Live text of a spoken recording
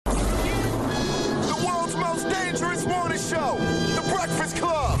most dangerous morning show, The Breakfast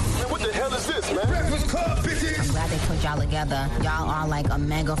Club. Man, what the hell is this, man? Breakfast Club, bitches. I'm glad they put y'all together. Y'all are like a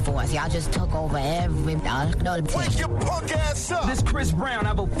mega force. Y'all just took over every... Wake your punk ass up. This Chris Brown.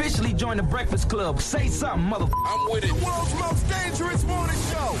 I've officially joined The Breakfast Club. Say something, mother... I'm with it. The world's most dangerous morning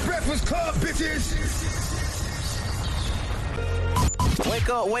show. Breakfast Club, bitches. Wake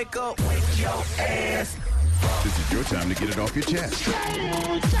up, wake up. Wake your ass. This is your time to get it off your chest.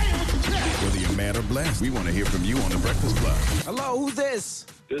 Whether you're mad or blessed, we want to hear from you on The Breakfast Club. Hello, who's this?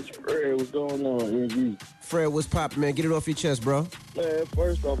 It's Fred. What's going on, MG? Fred, what's poppin', man? Get it off your chest, bro. Man,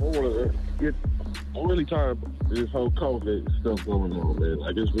 first off, I'm really tired of this whole COVID stuff going on, man.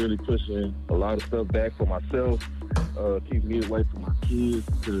 Like, it's really pushing a lot of stuff back for myself, keeping me away from my kids,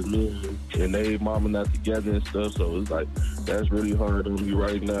 because me and they mama not together and stuff, so it's like, that's really hard on me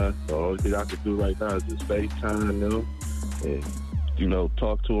right now. So the only thing I can do right now is just FaceTime them and, you know,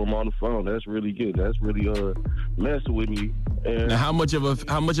 talk to them on the phone. That's really good. That's really messing with me. And now, how much of a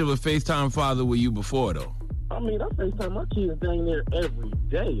FaceTime father were you before, though? I mean, I FaceTime my kids dang near every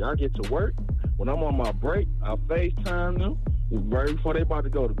day. I get to work. When I'm on my break, I FaceTime them right before they about to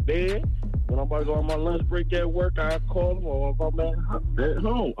go to bed. When I'm about to go on my lunch break at work, I call them. Or if I'm at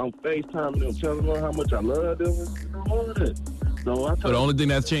home, I'm FaceTiming them, telling them how much I love them, and you know, all that. So the only thing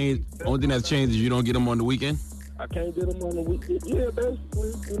that's changed is you don't get them on the weekend? I can't get them on the weekend. Yeah,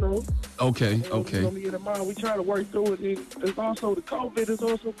 basically, you know. Okay. We try to work through it. And it's also the COVID is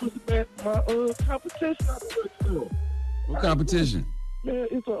also pushing back my competition. What competition? Man,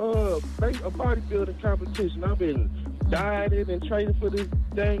 it's a bodybuilding competition. I've been dieting and training for this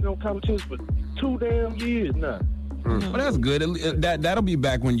dang on competition for 2 damn years now. Well, that's good. That'll be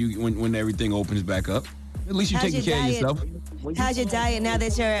back when everything opens back up. At least you're taking care of yourself. How's your diet now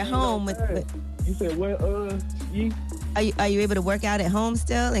that you're at home? You said what? Are you able to work out at home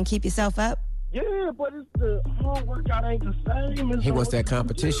still and keep yourself up? Yeah, but it's the home workout ain't the same. He wants that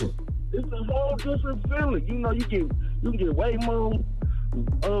competition. It's a whole different feeling. You know, you can get way more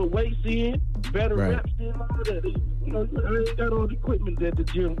weights in, better reps in, all that. You know, I ain't got all the equipment that the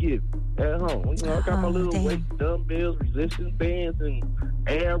gym gives at home. You know, I got my little weight dumbbells, resistance bands, and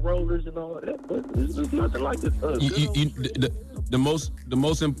air rollers and all that. But it's just nothing like this. The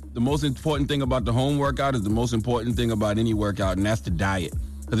most important thing about the home workout is the most important thing about any workout, and that's the diet.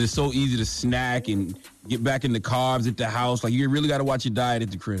 Because it's so easy to snack and get back into carbs at the house. Like, you really got to watch your diet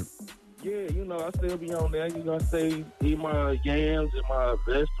at the crib. Yeah, you know, I still be on there. You know, I stay eat my yams and my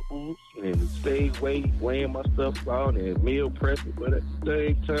vegetables and stay weighing my stuff out and meal prepping. But at the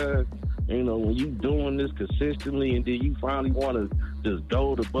same time, you know, when you doing this consistently and then you finally want to just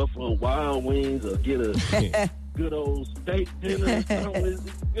go to Buffalo Wild Wings or get a good old steak dinner,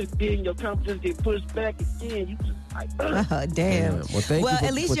 and then your competition get pushed back again. You just like, oh, damn. Well,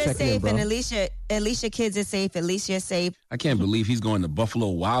 at least you're safe, and at least your kids are safe. At least you're safe. I can't believe he's going to Buffalo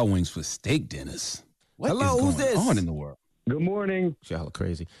Wild Wings for steak dinners. Hello, who's this? On in the world? Good morning. Y'all are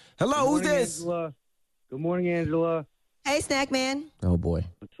crazy. Hello, who's this? Angela. Good morning, Angela. Hey, Snack Man. Oh boy.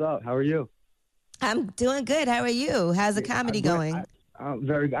 What's up? How are you? I'm doing good. How are you? How's the comedy going?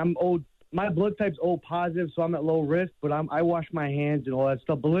 I'm old. My blood type's O positive, so I'm at low risk, but I wash my hands and all that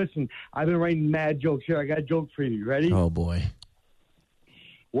stuff. But listen, I've been writing mad jokes. Here, I got a joke for you. Ready? Oh, boy.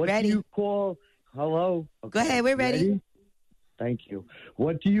 What do you call... Hello? Okay. Go ahead, we're ready. Thank you.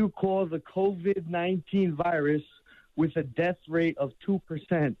 What do you call the COVID-19 virus with a death rate of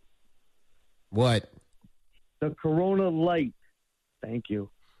 2%? What? The Corona Light. Thank you.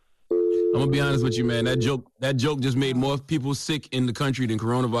 I'm gonna be honest with you, man. That joke just made more people sick in the country than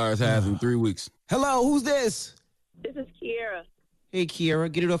coronavirus has in 3 weeks. Hello, who's this? This is Kiera. Hey, Kiera,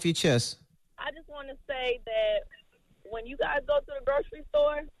 get it off your chest. I just want to say that when you guys go to the grocery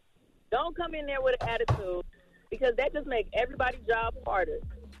store, don't come in there with an attitude, because that just makes everybody's job harder.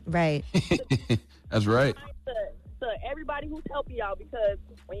 Right. That's right. To everybody who's helping y'all, because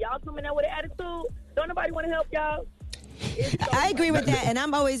when y'all come in there with an attitude, don't nobody want to help y'all. I agree with that, and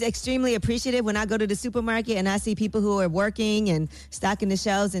I'm always extremely appreciative when I go to the supermarket and I see people who are working and stocking the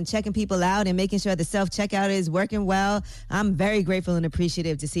shelves and checking people out and making sure the self-checkout is working well. I'm very grateful and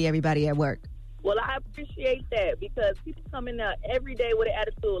appreciative to see everybody at work. Well, I appreciate that, because people come in there every day with an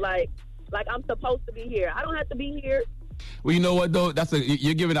attitude like I'm supposed to be here. I don't have to be here. Well, you know what, though?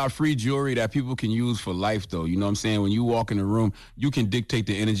 You're giving out free jewelry that people can use for life, though. You know what I'm saying? When you walk in the room, you can dictate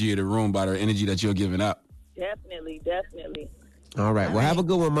the energy of the room by the energy that you're giving out. Definitely. All right. Well, have a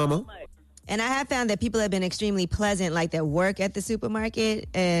good one, Mama. And I have found that people have been extremely pleasant, like that work at the supermarket.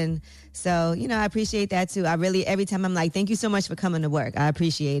 And so, you know, I appreciate that too. I really, every time I'm like, thank you so much for coming to work. I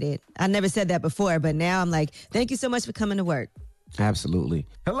appreciate it. I never said that before, but now I'm like, thank you so much for coming to work. Absolutely.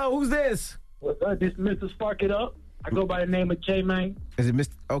 Hello, who's this? What's up? This is Mr. Spark It Up. I go by the name of J-Man. Is it Mr.?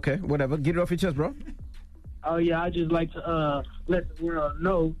 Okay, whatever. Get it off your chest, bro. Oh, yeah, I just like to let the world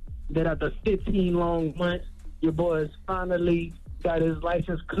know that after 15 long months, your boy has finally got his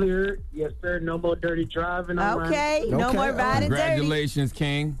license cleared. Yes, sir. No more dirty driving. Okay, no more riding dirty. Congratulations,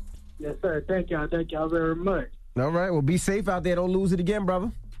 King. Yes, sir. Thank y'all. Thank y'all very much. All right, well, be safe out there. Don't lose it again,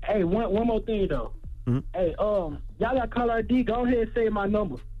 brother. Hey, one more thing, though. Mm-hmm. Hey, y'all got caller ID. Go ahead and save my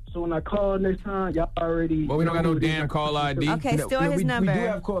number. So when I call next time, y'all already... Well, we don't got no damn call ID. Okay, store his number. We do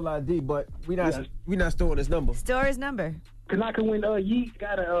have call ID, but we not storing his number. Store his number. Cause I can when Yeet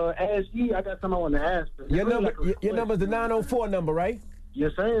gotta ask Yeet, I got something I want to ask. Your number's the 904 number, right?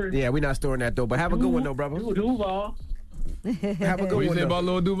 Yes, sir. Yeah, we're not storing that though. But have a good one though, brother. Duval. Have a good one. What you say about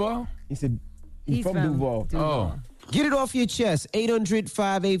Lil Duval? He said he's from Duval. Oh. Get it off your chest.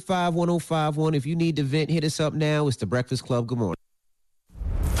 800-585-1051. If you need to vent, hit us up now. It's The Breakfast Club. Good morning.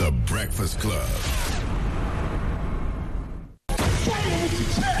 The Breakfast Club.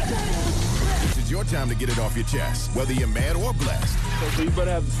 This is your time to get it off your chest, whether you're mad or blessed. So you better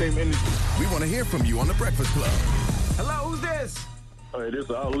have the same energy. We want to hear from you on The Breakfast Club. Hello, who's this? Hey, this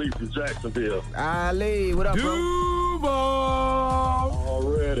is Ali from Jacksonville. Ali, what up, bro? Duval!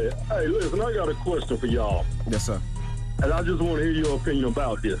 Already. Hey, listen, I got a question for y'all. Yes, sir. And I just want to hear your opinion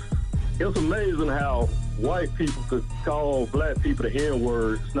about this. It's amazing how white people could call black people the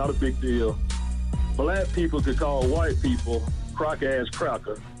N-word. It's not a big deal. Black people could call white people crock-ass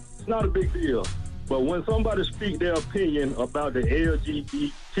cracker. It's not a big deal. But when somebody speaks their opinion about the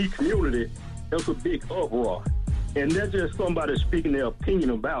LGBT community, it's a big uproar. And that's just somebody speaking their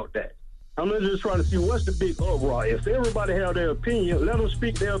opinion about that. I'm just trying to see what's the big uproar. If everybody have their opinion, let them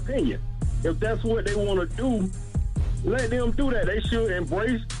speak their opinion. If that's what they want to do, let them do that. They should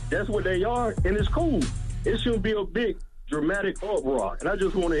embrace that's what they are, and it's cool. It shouldn't be a big, dramatic uproar. And I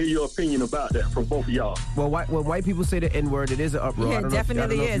just want to hear your opinion about that from both of y'all. Well, when white people say the N-word, it is an uproar. Yeah, it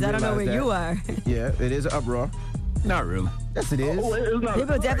definitely is. I don't know where you are. Yeah, it is an uproar. Not really. Yes, it is.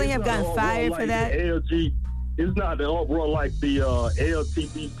 People definitely have gotten fired for that. It's not the uproar like the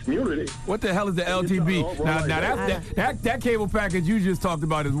LTV community. What the hell is the LTV? Now that cable package you just talked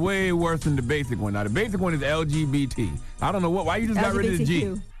about is way worse than the basic one. Now the basic one is LGBT. I don't know why you just got rid of the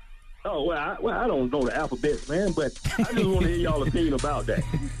G. Oh I don't know the alphabet, man, but I just want to hear y'all's opinion about that.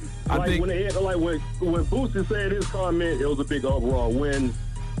 When Boosie said his comment, it was a big uproar. When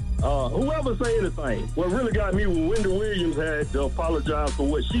whoever say anything, what really got me when Wendy Williams had to apologize for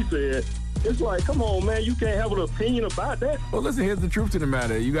what she said. It's like, come on, man, you can't have an opinion about that. Well, listen, here's the truth to the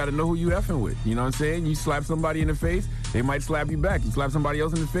matter. You got to know who you effing with. You know what I'm saying? You slap somebody in the face, they might slap you back. You slap somebody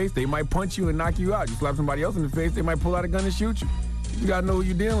else in the face, they might punch you and knock you out. You slap somebody else in the face, they might pull out a gun and shoot you. You got to know who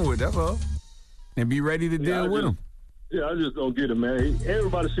you're dealing with, that's all. And be ready to deal with them. Yeah, I just don't get it, man.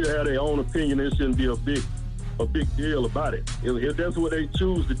 Everybody should have their own opinion. It shouldn't be a big deal about it. If that's what they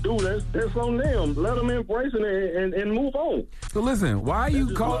choose to do, that's on them. Let them embrace it and move on. So listen, why is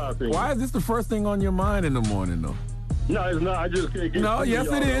this the first thing on your mind in the morning, though? No, it's not. I just can't get. No, yes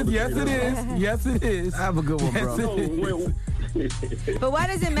it is. Yes it is. Yes it is. Have a good one, bro. But why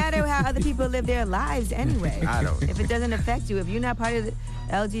does it matter how other people live their lives anyway? I don't. If it doesn't affect you, if you're not part of the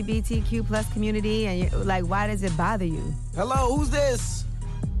LGBTQ plus community, and you're like, why does it bother you? Hello, who's this?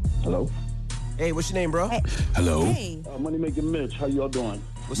 Hello. Hey, what's your name, bro? Hey. Hello. Hey. Money Making Mitch. How y'all doing?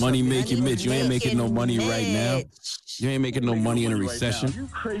 Money Making Mitch. You ain't making no money right now. You ain't making no money in a recession. Right, you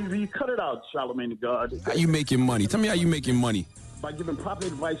crazy? Cut it out, Charlamagne the God. How you making money? Tell me how you making money. By giving proper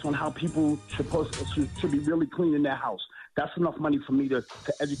advice on how people should be really clean in their house. That's enough money for me to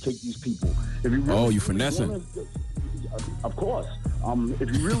educate these people. If you really, you finessing. Of course.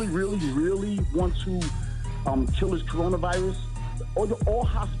 If you really want to kill this coronavirus, all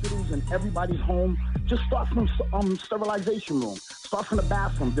hospitals and everybody's home, just start from sterilization room. Start from the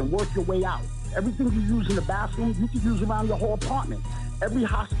bathroom, then work your way out. Everything you use in the bathroom, you can use around your whole apartment. Every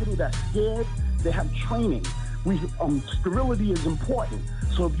hospital that's scared, they have training. Sterility is important.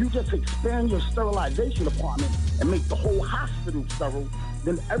 So if you just expand your sterilization department and make the whole hospital sterile,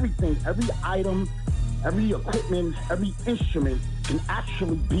 then everything, every item, every equipment, every instrument can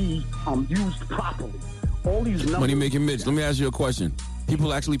actually be used properly. All these numbers. Money Making Mitch, let me ask you a question.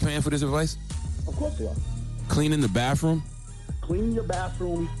 People actually paying for this advice? Of course they are. Cleaning the bathroom? Cleaning your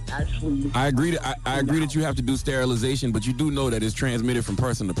bathroom, actually. I agree that you have to do sterilization, but you do know that it's transmitted from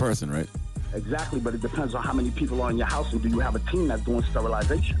person to person, right? Exactly, but it depends on how many people are in your house and do you have a team that's doing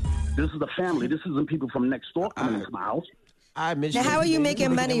sterilization. This is a family. This isn't people from next door coming into my house. Now, how are you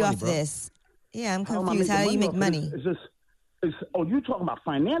making money off this? Yeah, I'm confused. How do you make money? You talking about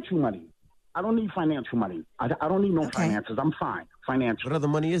financial money. I don't need financial money. I don't need no finances. I'm fine. Financial. What other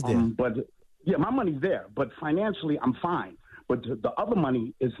money is there? But Yeah, my money's there, but financially, I'm fine. But the other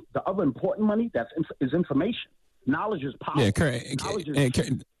money is the other important money. Is information. Knowledge is power. Yeah,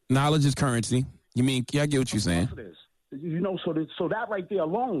 knowledge is currency. You mean? Yeah, I get what you're saying. You know, so that right there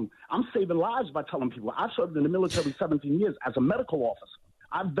alone, I'm saving lives by telling people. I served in the military 17 years as a medical officer.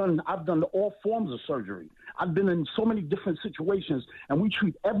 I've done all forms of surgery. I've been in so many different situations, and we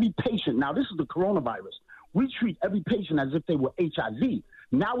treat every patient. Now, this is the coronavirus. We treat every patient as if they were HIV.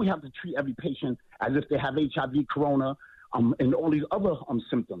 Now we have to treat every patient as if they have HIV, corona, and all these other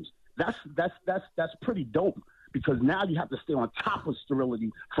symptoms. That's pretty dope, because now you have to stay on top of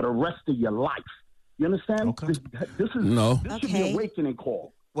sterility for the rest of your life. You understand? Okay. This should be an awakening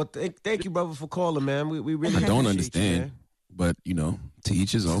call. Well, thank you, brother, for calling, man. We really I don't appreciate understand, you, man. but to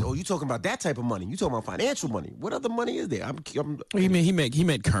each his own. Oh, you talking about that type of money? You talking about financial money? What other money is there? He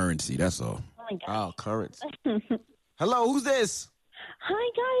meant currency. That's all. Oh my God. Oh, currency. Hello, who's this? Hi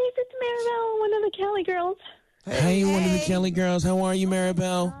guys, it's Maribel, one of the Kelly girls. Hey, one of the Kelly girls. How are you,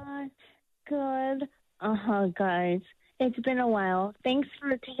 Maribel? Good. Guys, it's been a while. Thanks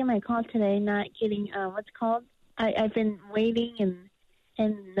for taking my call today. Not getting what's it called. I've been waiting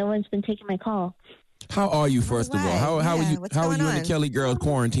and no one's been taking my call. How are you, first of all? How are you? How are you and the on? Kelly girls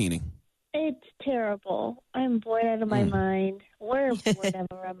quarantining? It's terrible. I'm bored out of my mind. We're bored out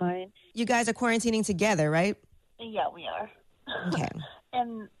of our mind. You guys are quarantining together, right? Yeah, we are. Okay.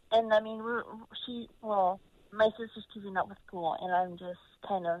 And I mean, my sister's keeping up with school, and I'm just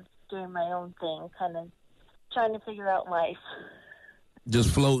kind of doing my own thing, kind of trying to figure out life.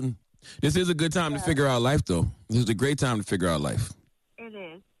 Just floating. This is a good time to figure out life, though. This is a great time to figure out life. It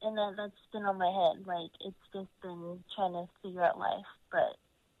is, and that's been on my head. Like, it's just been trying to figure out life, but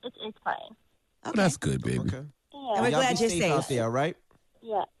it's fine. Okay. Well, that's good, baby. Okay. Yeah. And we're glad you're safe out there, all right?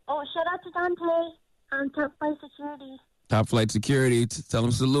 Yeah. Oh, shout out to Dante on Top Flight Security. Top Flight Security. Tell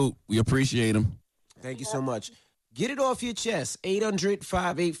him salute. We appreciate him. Thank you so much. Get it off your chest.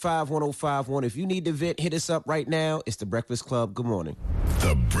 800-585-1051. If you need to vent, hit us up right now. It's The Breakfast Club. Good morning.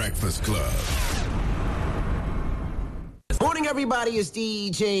 The Breakfast Club. Morning, everybody. It's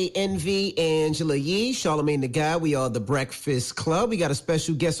DJ Envy, Angela Yee, Charlamagne the Guy. We are The Breakfast Club. We got a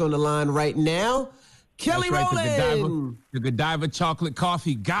special guest on the line right now. Kelly That's right, Rowland. the Godiva chocolate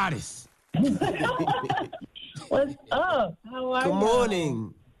coffee goddess. What's up? How are you? Good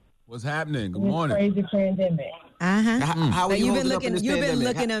morning. What's happening? Good morning. Crazy pandemic. How are you You've been holding up in looking. this You've been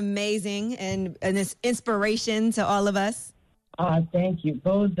pandemic? looking amazing, and it's inspiration to all of us. Thank you.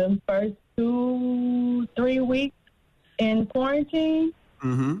 Both them first 2-3 weeks in quarantine,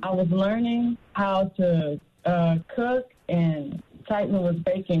 I was learning how to cook, and Titan was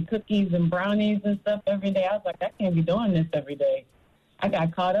baking cookies and brownies and stuff every day. I was like, I can't be doing this every day. I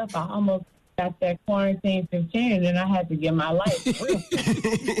got caught up. I almost got that quarantine 15, and I had to get my life.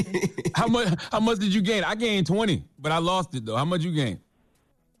 How much did you gain? I gained 20, but I lost it, though. How much you gain?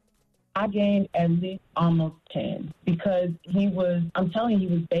 I gained at least almost 10 because I'm telling you,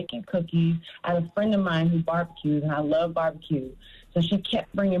 he was baking cookies. I had a friend of mine who barbecues, and I love barbecue. So she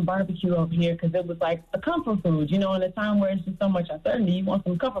kept bringing barbecue over here because it was like a comfort food. You know, in a time where it's just so much uncertainty, you want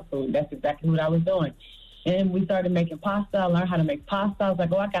some comfort food. That's exactly what I was doing. And we started making pasta. I learned how to make pasta. I was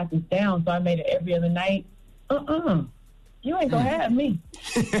like, I got this down. So I made it every other night. You ain't going to have me.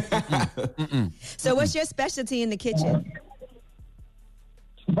 So what's your specialty in the kitchen?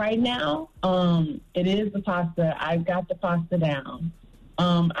 Right now, it is the pasta. I got the pasta down.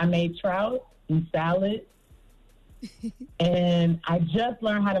 I made trout and salad. And I just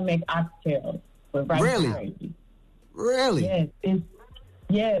learned how to make oxtails with rice and gravy. Really?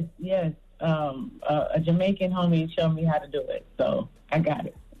 Yes. A Jamaican homie showed me how to do it, so I got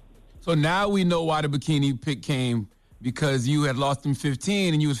it. So now we know why the bikini pic came, because you had lost them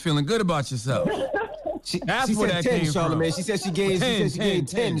 15 and you was feeling good about yourself. That's she where said that 10, came Charlamagne. from. She said she gained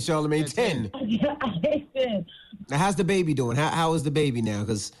 10, Charlamagne, 10. Now, how's the baby doing? How is the baby now?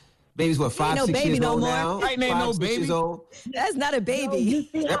 Because baby's what, 5, 6 years old now? Right, ain't no baby. That's not a baby.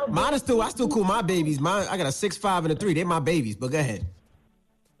 Mine is still, I still call my babies. I got a 6, 5, and a 3. They're my babies, but go ahead.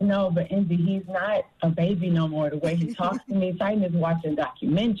 No, but Envy, he's not a baby no more. The way he talks to me, Titan is watching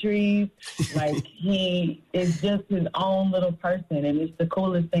documentaries. Like, he is just his own little person, and it's the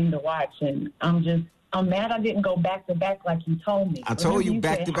coolest thing to watch. And I'm mad I didn't go back to back like you told me. I told you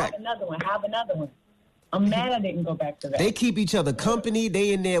back to back. Have another one. I'm mad I didn't go back to back. They keep each other company.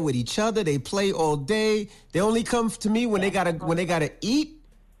 They in there with each other. They play all day. They only come to me when they gotta eat.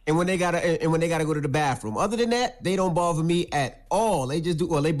 And when they gotta go to the bathroom. Other than that, they don't bother me at all. They just do.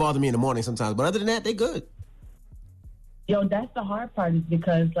 Well, they bother me in the morning sometimes, but other than that, they good. Yo, that's the hard part, is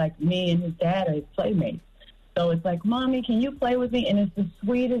because like me and his dad are his playmates. So it's like, Mommy, can you play with me? And it's the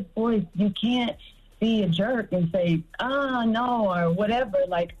sweetest voice. You can't be a jerk and say, no, or whatever.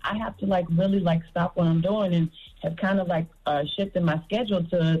 Like, I have to, like, really, like, stop what I'm doing and have kind of, like, shifted my schedule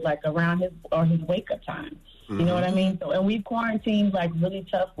to, like, around his wake-up time. You know what I mean? So, and we've quarantined, like, really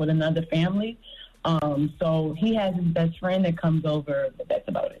tough with another family. So he has his best friend that comes over, but that's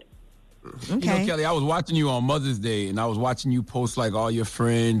about it. Okay. You know, Kelly, I was watching you on Mother's Day, and I was watching you post, like, all your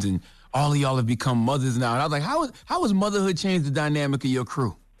friends, and all of y'all have become mothers now. And I was like, how has motherhood changed the dynamic of your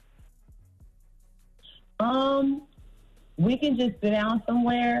crew? We can just sit down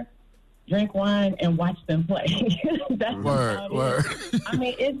somewhere, drink wine, and watch them play. That's word. I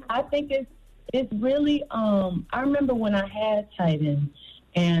mean, I think it's really, I remember when I had Titan,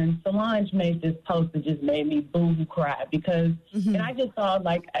 and Solange made this post that just made me boo-hoo cry because, and I just saw,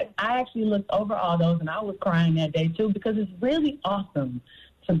 like, I actually looked over all those, and I was crying that day, too, because it's really awesome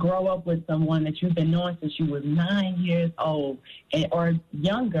to grow up with someone that you've been knowing since you was 9 years old or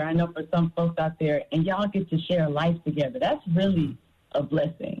younger. I know for some folks out there, and y'all get to share life together. That's really a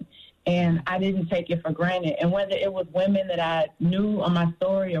blessing. And I didn't take it for granted. And whether it was women that I knew on my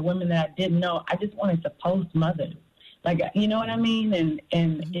story or women that I didn't know, I just wanted to post mothers. Like, you know what I mean?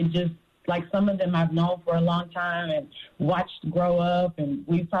 And it just, like, some of them I've known for a long time and watched grow up, and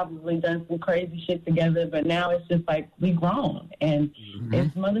we've probably done some crazy shit together, but now it's just like we grown, and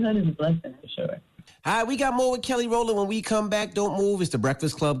it's motherhood is a blessing for sure. All right, we got more with Kelly Rowland when we come back. Don't move. It's The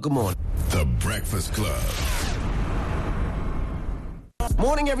Breakfast Club. Good morning. The Breakfast Club.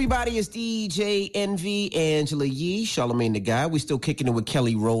 Morning, everybody. It's DJ Envy, Angela Yee, Charlamagne the Guy. We're still kicking it with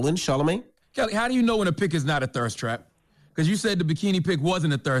Kelly Rowland. Charlamagne? Kelly, how do you know when a pic is not a thirst trap? Because you said the bikini pic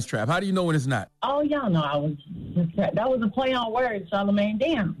wasn't a thirst trap. How do you know when it's not? Oh, y'all know that was a play on words, Charlamagne.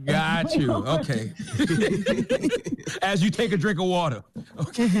 Damn. Got you. Okay. As you take a drink of water.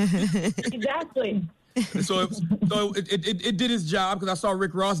 Okay. Exactly. So it did its job because I saw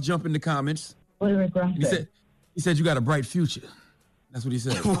Rick Ross jump in the comments. What did Rick Ross say? He said you got a bright future. That's what he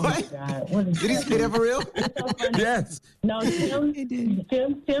said. What? Did he say that for real? So yes. No,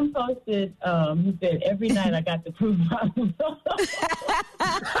 Tim posted, he said, every night I got to prove myself.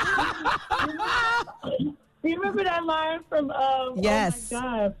 Do you remember that line from, yes. Oh my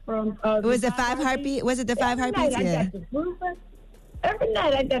God, from... was the Five Heartbeat? Was it the Five Heartbeats? Yeah. Every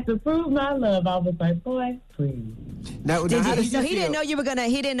night I got to prove my love. I was like, boy, please. Now, So he didn't know you were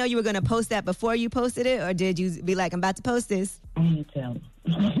gonna post that before you posted it, or did you be like, I'm about to post this? I didn't tell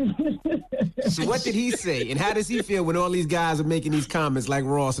him. So what did he say, and how does he feel when all these guys are making these comments like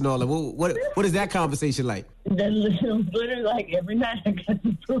Ross and all that? What is that conversation like? It was literally like every night I got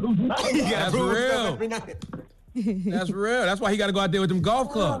to prove my love. That's real. Every night. That's real. That's why he got to go out there with them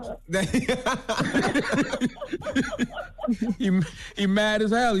golf clubs. he mad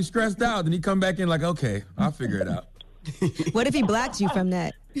as hell. He stressed out. Then he come back in like, okay, I'll figure it out. What if he blocked you from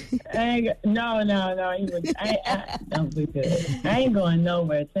that? No. He was, don't be good. I ain't going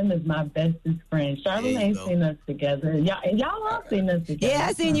nowhere. Tim is my bestest friend. Charlamagne seen us together. Y'all all seen us together. Yeah,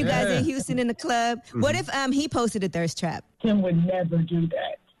 I seen you guys in Houston in the club. What if he posted a thirst trap? Tim would never do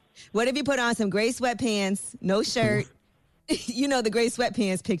that. What if you put on some gray sweatpants, no shirt? You know the gray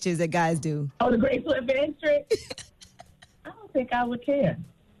sweatpants pictures that guys do. Oh, the gray sweatpants trick? I don't think I would care.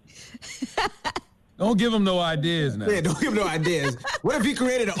 Don't give him no ideas now. Yeah, don't give him no ideas. What if he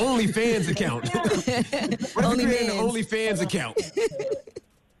created an OnlyFans account? What if he created an OnlyFans account?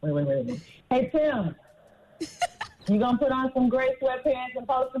 Wait. Hey, Tim, you gonna put on some gray sweatpants and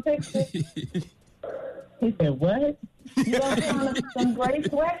post a picture? He said, what? You gonna put on some gray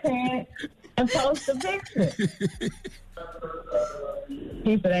sweatpants and post a picture?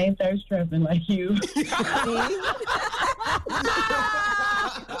 He said, I ain't thirst trapping like you.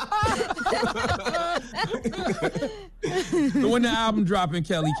 So when the album dropping,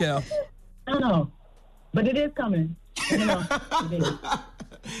 Kelly Cal? I don't know, but it is coming. You know, it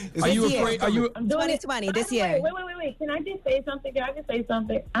is. Are you afraid? Are you? I'm doing 2020 this year. Wait. Can I just say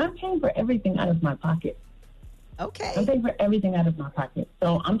something? I'm paying for everything out of my pocket. Okay. I'm paying for everything out of my pocket.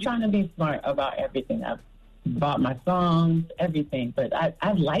 So I'm trying to be smart about everything. I've bought my songs, everything. But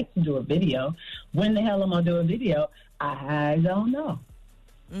I'd like to do a video. When the hell am I going to do a video? I don't know.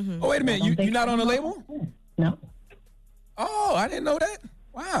 Mm-hmm. Oh, wait a minute. You're not on a label? No. Oh, I didn't know that.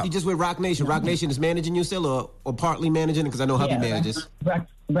 Wow. You just with Rock Nation. Rock Nation is managing you still or partly managing it? Because I know hubby manages.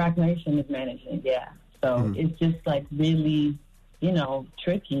 Rock Nation is managing, yeah. So it's just like really,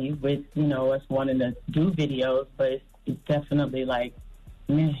 tricky with, us wanting to do videos, but it's definitely like,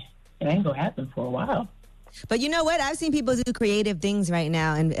 man, it ain't going to happen for a while. But you know what? I've seen people do creative things right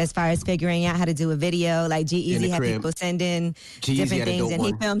now, and as far as figuring out how to do a video, like G-Eazy had people send in different things, and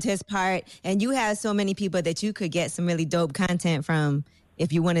he filmed his part. And you have so many people that you could get some really dope content from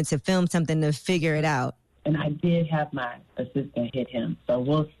if you wanted to film something to figure it out. And I did have my assistant hit him, so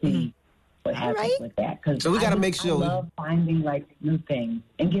we'll see what happens with that. So we got to make sure. I love finding like new things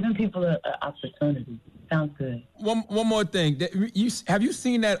and giving people an opportunity. Sounds good. One more thing. Have you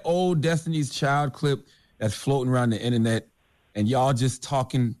seen that old Destiny's Child clip that's floating around the internet, and y'all just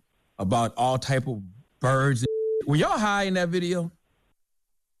talking about all type of birds? Were y'all high in that video?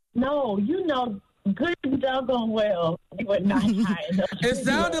 No, good and doggone well, we were not high enough. It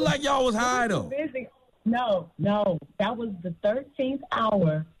sounded like y'all was high though. No, that was the 13th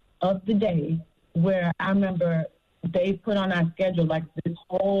hour of the day where I remember they put on our schedule like this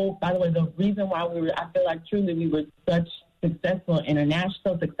whole. By the way, the reason why I feel like truly we were so successful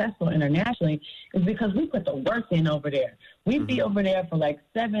internationally is because we put the work in over there. We'd be over there for like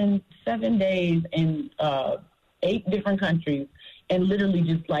seven days in 8 different countries and literally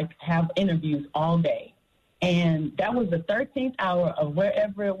just like have interviews all day. And that was the 13th hour of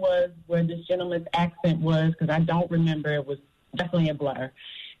wherever it was where this gentleman's accent was, because I don't remember. It was definitely a blur.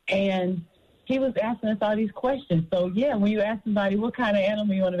 And he was asking us all these questions. So, yeah, when you ask somebody what kind of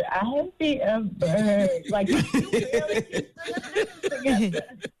animal you want to be, I have seen a bird. Like, that's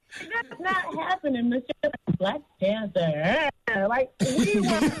not happening, Michelle. Black Panther. Like, we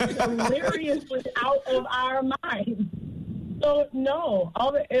were deliriously out of our minds. So, no.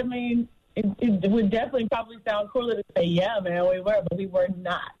 It would definitely probably sound cooler to say, yeah, man, we were, but we were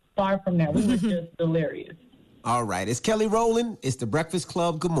not. Far from that. We were just delirious. All right. It's Kelly Rowland. It's The Breakfast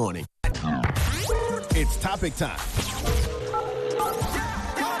Club. Good morning. It's topic time.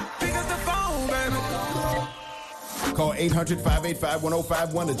 Pick up the phone, baby. Call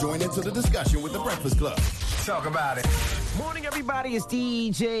 800-585-1051 to join into the discussion with The Breakfast Club. Talk about it. Morning, everybody. It's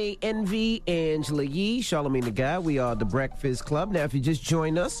DJ Envy, Angela Yee, Charlamagne the Guy. We are The Breakfast Club. Now, if you just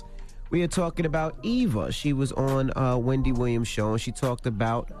joined us, we are talking about Eva. She was on Wendy Williams' show, and she talked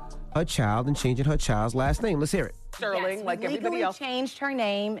about her child and changing her child's last name. Let's hear it. Sterling, yes, like everybody else. Changed her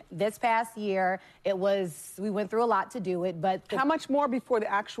name this past year. We went through a lot to do it, but how much more before the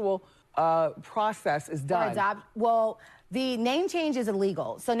actual process is done? The name change is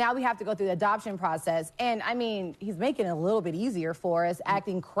illegal, so now we have to go through the adoption process. And I mean, he's making it a little bit easier for us,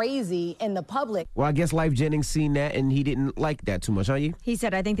 acting crazy in the public. Well, I guess Life Jennings seen that, and he didn't like that too much, are you? He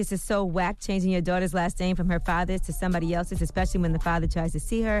said, I think this is so whack, changing your daughter's last name from her father's to somebody else's, especially when the father tries to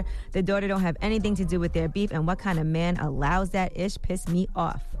see her. The daughter don't have anything to do with their beef, and what kind of man allows that? Ish pissed me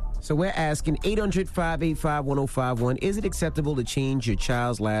off. So we're asking 800-585-1051, is it acceptable to change your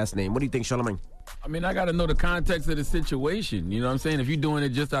child's last name? What do you think, Charlamagne? I mean, I got to know the context of the situation. You know what I'm saying? If you're doing it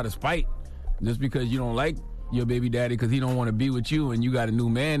just out of spite, just because you don't like your baby daddy because he don't want to be with you and you got a new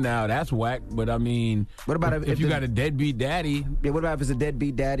man now, that's whack. But I mean, what about if you got a deadbeat daddy? Yeah, what about if it's a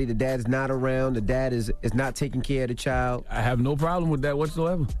deadbeat daddy, the dad's not around, the dad is not taking care of the child? I have no problem with that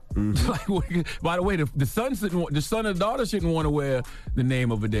whatsoever. Like, by the way, the son and daughter shouldn't want to wear the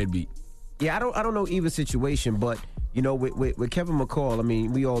name of a deadbeat. Yeah, I don't know Eva's situation, but you know, with Kevin McCall, I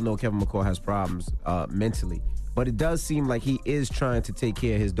mean, we all know Kevin McCall has problems mentally. But it does seem like he is trying to take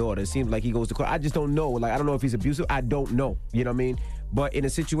care of his daughter. It seems like he goes to court. I just don't know. Like, I don't know if he's abusive. I don't know. You know what I mean? But in a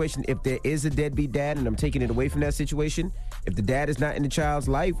situation, if there is a deadbeat dad, and I'm taking it away from that situation, if the dad is not in the child's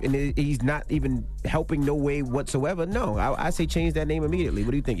life and he's not even helping no way whatsoever, no, I say change that name immediately.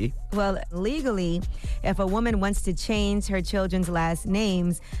 What do you think, E? Well, legally, if a woman wants to change her children's last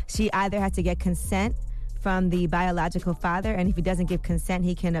names, she either has to get consent from the biological father, and if he doesn't give consent,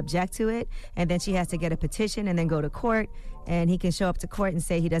 he can object to it, and then she has to get a petition and then go to court, and he can show up to court and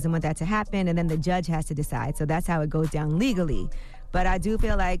say he doesn't want that to happen, and then the judge has to decide. So that's how it goes down legally. But I do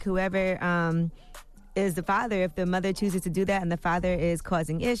feel like whoever is the father, if the mother chooses to do that and the father is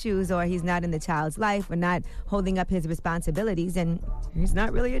causing issues or he's not in the child's life or not holding up his responsibilities, and he's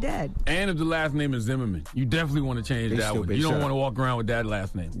not really your dad. And if the last name is Zimmerman, you definitely want to change that one. You don't want to walk around with that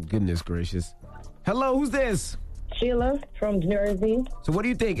last name. Goodness gracious. Hello, who's this? Sheila from Jersey. So what do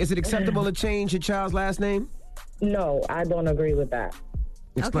you think? Is it acceptable to change your child's last name? No, I don't agree with that.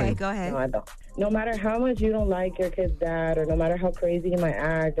 Explain. Okay, go ahead. No, I don't. No matter how much you don't like your kid's dad, or no matter how crazy he might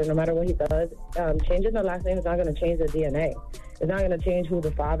act, or no matter what he does, changing the last name is not going to change the DNA. It's not going to change who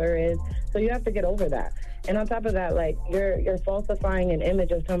the father is. So you have to get over that. And on top of that, like, you're falsifying an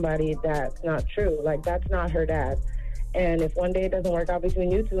image of somebody that's not true. Like, that's not her dad. And if one day it doesn't work out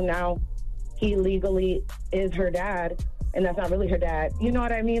between you two, now he legally is her dad, and that's not really her dad. You know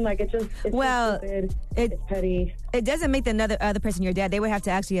what I mean? Like, it's Well, stupid. It's petty. It doesn't make the other person your dad. They would have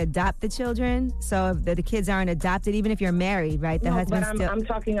to actually adopt the children. So if the kids aren't adopted, even if you're married, right? The No, husband but still. I'm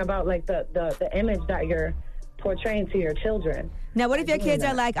talking about, like, the image that you're portraying to your children. Now, what if your kids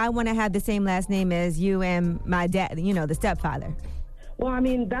that. are like, I want to have the same last name as you and my dad, the stepfather? Well, I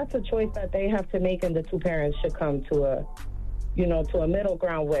mean, that's a choice that they have to make, and the two parents should come to a middle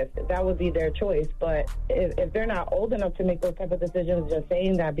ground with. That would be their choice. But if they're not old enough to make those type of decisions, just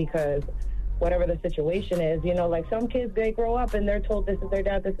saying that because whatever the situation is, like some kids, they grow up and they're told this is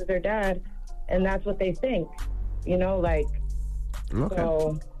their dad, and that's what they think, like. Okay.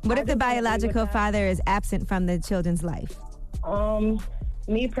 So, What if the biological father is absent from the children's life?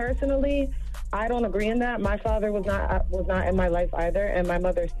 Me personally, I don't agree in that. My father was not in my life either, and my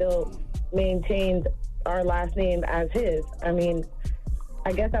mother still maintained our last name as his. I mean,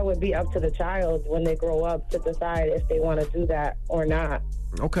 I guess that would be up to the child when they grow up to decide if they want to do that or not.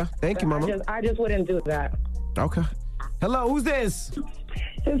 Okay. Thank you, Mama. I just wouldn't do that. Okay. Hello, who's this?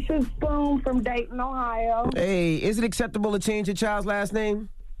 This is Spoon from Dayton, Ohio. Hey, is it acceptable to change your child's last name?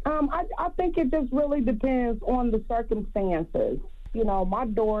 I think it just really depends on the circumstances. My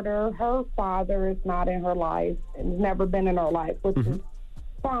daughter, her father is not in her life and never been in her life, which is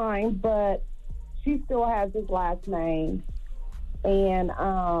fine, but she still has his last name. And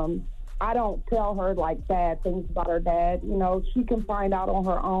I don't tell her, like, bad things about her dad. She can find out on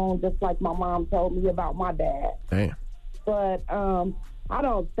her own, just like my mom told me about my dad. Damn. But I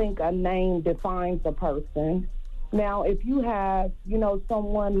don't think a name defines a person. Now, if you have,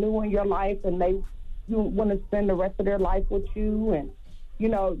 someone new in your life and you want to spend the rest of their life with you, and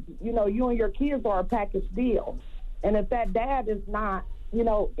you and your kids are a package deal. And if that dad is not,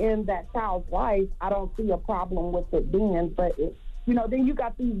 in that child's life, I don't see a problem with it being. But then you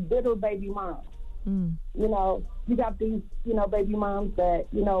got these bitter baby moms. You got these, baby moms that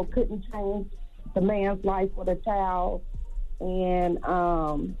couldn't change the man's life with a child, and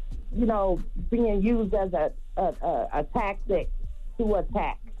being used as a tactic to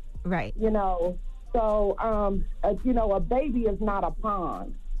attack. Right. So a baby is not a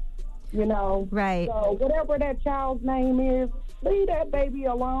pawn. Right. So whatever that child's name is, leave that baby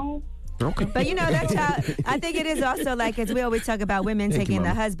alone. Okay. But that child, I think it is also like, as we always talk about women Thank you, taking the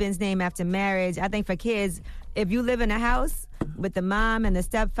Mama. husband's name after marriage. I think for kids, if you live in a house with the mom and the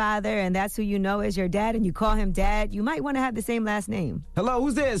stepfather, and that's who you know as your dad, and you call him dad, you might want to have the same last name. Hello,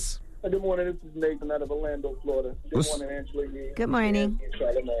 who's this? Good morning. This is Nathan out of Orlando, Florida. Good morning, Angela. Good morning.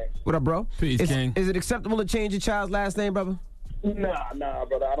 What up, bro? Peace, King. Is it acceptable to change your child's last name, brother? Nah,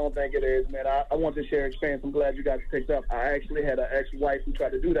 brother. I don't think it is, man. I want to share experience. I'm glad you guys picked up. I actually had an ex-wife who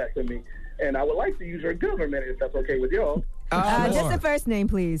tried to do that to me, and I would like to use her government if that's okay with y'all. Just the first name,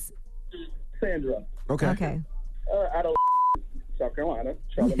 please. Sandra. Okay. Out of South Carolina,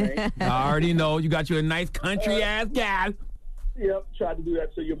 Charlemagne. I already know. You got you a nice country-ass gal. Yep, tried to do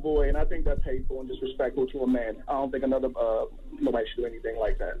that to your boy, and I think that's hateful and disrespectful to a man. I don't think nobody should do anything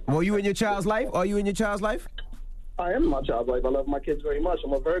like that. Were you in your child's life? Are you in your child's life? I am in my child's life. I love my kids very much.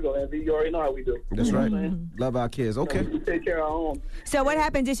 I'm a Virgo, and you already know how we do. That's right. Mm-hmm. Love our kids. Okay. We take care of our own. So what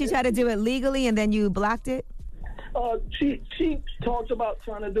happened? Did she try to do it legally and then you blocked it? She talked about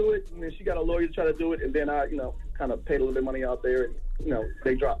trying to do it, and then she got a lawyer to try to do it, and then I, kind of paid a little bit of money out there, and,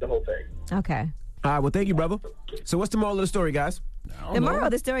 they dropped the whole thing. Okay. All right, well, thank you, brother. So what's the moral of the story, guys? The moral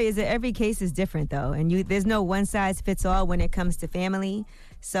of the story is that every case is different, though, and there's no one size fits all when it comes to family.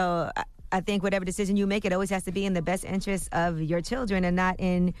 So I think whatever decision you make, it always has to be in the best interest of your children and not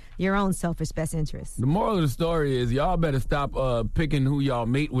in your own selfish best interest. The moral of the story is y'all better stop picking who y'all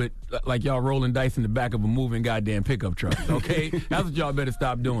mate with like y'all rolling dice in the back of a moving goddamn pickup truck, okay? That's what y'all better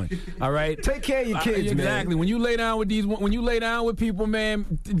stop doing, all right? Take care of your kids, man. Exactly. When you lay down with people, man,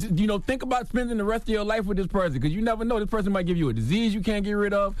 think about spending the rest of your life with this person, because you never know. This person might give you a disease you can't get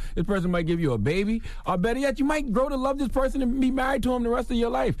rid of. This person might give you a baby. Or better yet, you might grow to love this person and be married to him the rest of your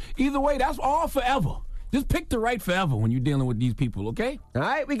life. Either way, that's all forever. Just pick the right forever when you're dealing with these people, okay? All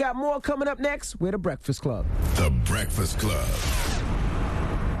right, we got more coming up next. We're The Breakfast Club. The Breakfast Club.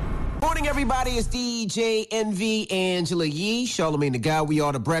 Morning, everybody. It's DJ NV Angela Yee, Charlemagne the Guy. We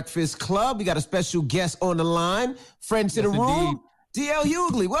are The Breakfast Club. We got a special guest on the line, friend to the room, DL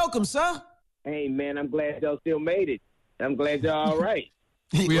Hughley. Welcome, sir. Hey, man, I'm glad y'all still made it. I'm glad y'all all right.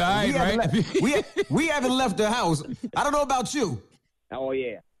 We all right, right? We haven't left the house. I don't know about you. Oh,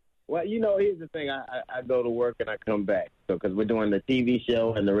 yeah. Well, here's the thing. I go to work and I come back. So, because we're doing the TV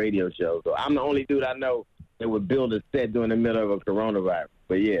show and the radio show. So I'm the only dude I know that would build a set during the middle of a coronavirus.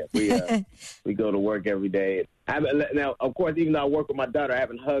 But, yeah, we go to work every day. Now, of course, even though I work with my daughter, I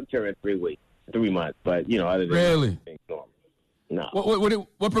haven't hugged her in 3 months. But, other than really? that, normal. No.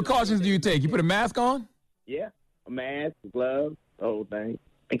 What precautions do you take? You put a mask on? Yeah, a mask, gloves, the whole thing.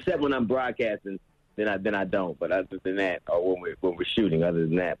 Except when I'm broadcasting, then I don't. But other than that, or when we're shooting, other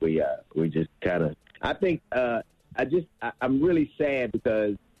than that, we just kind of. I think I'm really sad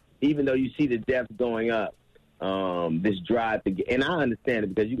because even though you see the deaths going up, this drive to get, and I understand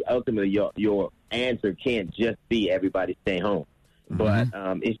it because you ultimately your answer can't just be everybody stay home. But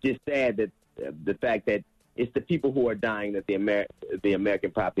it's just sad that the fact that it's the people who are dying that the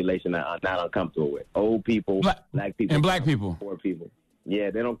American population are not uncomfortable with. Old people, black people, and black people, poor people.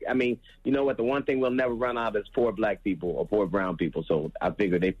 Yeah, they don't. I mean, you know what? The one thing we'll never run out is poor black people or poor brown people. So I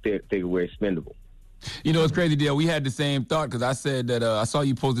figure they figure we're expendable. You know, it's crazy, Dale. We had the same thought because I said that I saw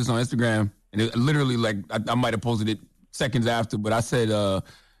you post this on Instagram, and it literally, like, I might have posted it seconds after, but I said,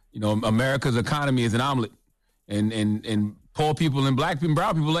 America's economy is an omelet, and poor people and black people and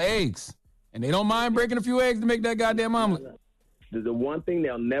brown people are eggs, and they don't mind breaking a few eggs to make that goddamn omelet. The one thing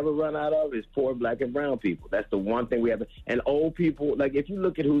they'll never run out of is poor black and brown people. That's the one thing we have. And old people, like if you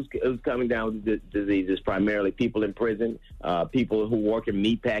look at who's coming down with diseases, primarily people in prison, people who work in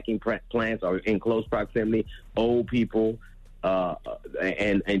meatpacking plants or in close proximity, old people,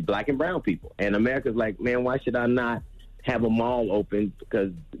 and black and brown people. And America's like, man, why should I not have a mall open?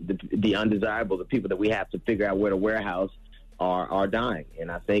 Because the undesirable, the people that we have to figure out where to warehouse are dying. And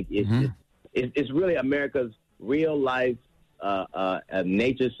I think it's really America's real life a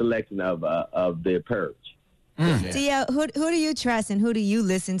nature selection of the purge. Dio, who do you trust and who do you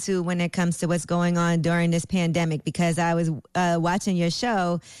listen to when it comes to what's going on during this pandemic? Because I was watching your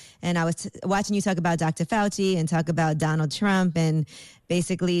show and I was watching you talk about Dr. Fauci and talk about Donald Trump, and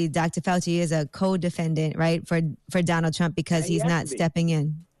basically Dr. Fauci is a co-defendant, right, for Donald Trump because he's not stepping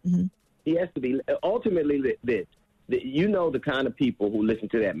in. Mm-hmm. He has to be. Ultimately, you know the kind of people who listen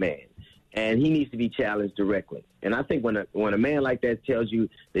to that man. And he needs to be challenged directly. And I think when a man like that tells you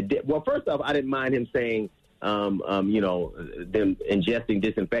that, well, first off, I didn't mind him saying, them ingesting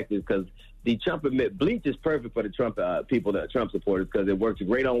disinfectants because the Trump bleach is perfect for the Trump people, the Trump supporters, because it works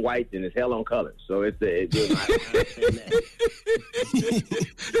great on whites and it's hell on colors. So I understand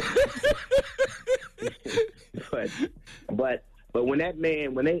that. But when that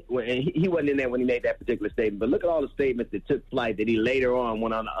man, when he wasn't in there when he made that particular statement, but look at all the statements that took flight that he later on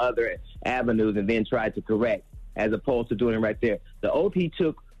went on other avenues and then tried to correct, as opposed to doing it right there. The oath he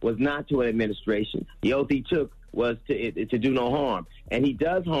took was not to an administration. The oath he took was to do no harm. And he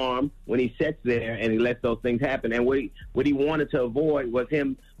does harm when he sits there and he lets those things happen. And what he wanted to avoid was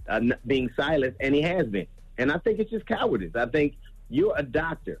him being silent, and he has been. And I think it's just cowardice. I think you're a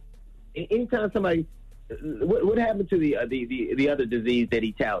doctor. Anytime somebody... What happened to the other disease that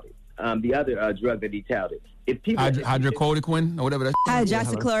he touted? The other drug that he touted. If people hydrocodone or whatever.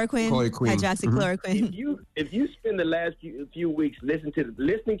 Hydroxychloroquine. Hydroxychloroquine. If you spend the last few weeks listening to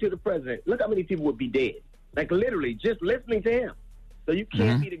the president, look how many people would be dead. Like literally just listening to him. So you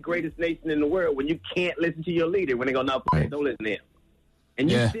can't be the greatest nation in the world when you can't listen to your leader. When they go, no, don't listen to him.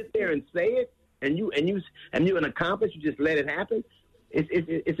 And you sit there and say it, and you're an accomplice. You just let it happen.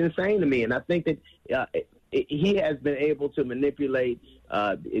 It's insane to me, and I think that he has been able to manipulate,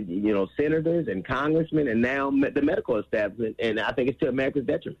 senators and congressmen, and now the medical establishment, and I think it's to America's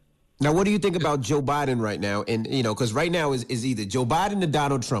detriment. Now, what do you think about Joe Biden right now? And because right now is either Joe Biden or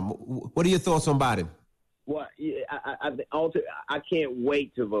Donald Trump. What are your thoughts on Biden? Well, I can't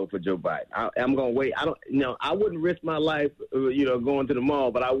wait to vote for Joe Biden. I'm going to wait. I wouldn't risk my life, going to the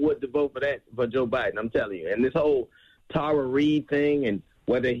mall, but I would to vote for Joe Biden. I'm telling you, and this whole Tara Reid thing, and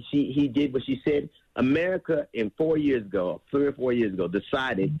whether he did what she said. America in 3 or 4 years ago,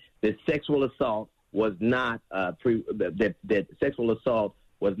 decided that sexual assault was not that sexual assault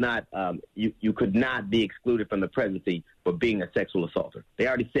was not you could not be excluded from the presidency for being a sexual assaulter. They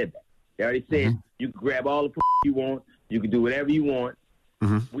already said that. They already said you can grab all the you want, you can do whatever you want.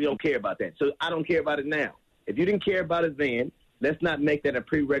 We don't care about that. So I don't care about it now. If you didn't care about it then, let's not make that a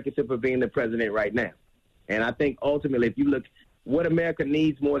prerequisite for being the president right now. And I think ultimately, if you look, what America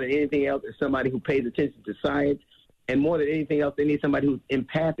needs more than anything else is somebody who pays attention to science. And more than anything else, they need somebody who's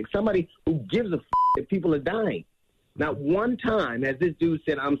empathic, somebody who gives a that people are dying. Not one time has this dude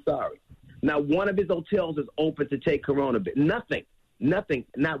said, I'm sorry. Not one of his hotels is open to take corona. Nothing.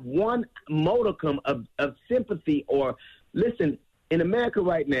 Not one modicum of sympathy or, listen, in America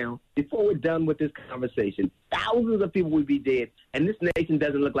right now, before we're done with this conversation, thousands of people would be dead, and this nation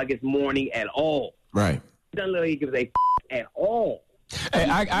doesn't look like it's mourning at all. Right. It doesn't look like it gives a at all. Hey,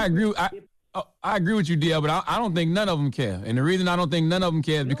 I agree. I agree with you, DL, but I don't think none of them care. And the reason I don't think none of them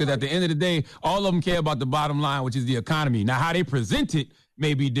care is because at the end of the day, all of them care about the bottom line, which is the economy. Now, how they present it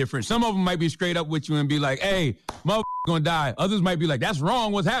may be different. Some of them might be straight up with you and be like, hey, motherfucker's gonna die. Others might be like, that's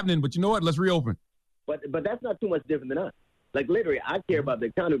wrong, what's happening? But you know what? Let's reopen. But that's not too much different than us. Like, literally, I care about the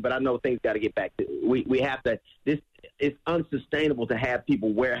economy, but I know things got to get back to we have to. It's unsustainable to have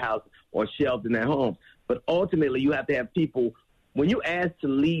people warehouse or shelter in their homes. But ultimately, you have to have people. When you ask to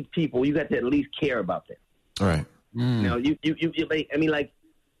lead people, you got to at least care about them. All right. Now, you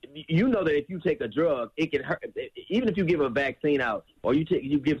know that if you take a drug, it can hurt. Even if you give a vaccine out or you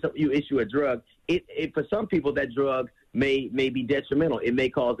issue a drug, it for some people that drug may be detrimental. It may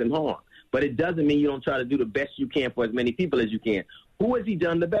cause them harm. But it doesn't mean you don't try to do the best you can for as many people as you can. Who has he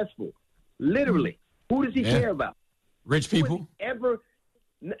done the best for? Literally. Who does he care about? Rich people.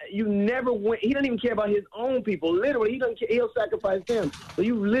 You never went. He doesn't even care about his own people. Literally, he doesn't care. He'll sacrifice them. So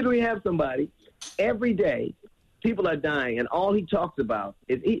you literally have somebody every day. People are dying, and all he talks about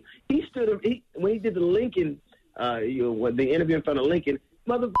is he stood when he did the Lincoln, the interview in front of Lincoln.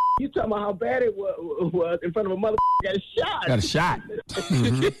 Mother, you talking about how bad it was in front of a mother got shot. Got a shot.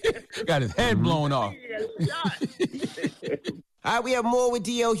 Got his head blown off. All right, we have more with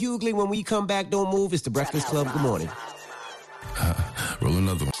D.L. Hughley. When we come back, don't move. It's the Breakfast Club. Good morning. Roll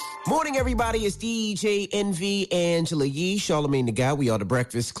another one. Morning, everybody. It's DJ NV, Angela Yee, Charlamagne the Guy. We are the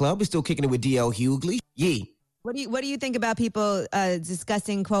Breakfast Club. We're still kicking it with D.L. Hughley. Yee. What do you think about people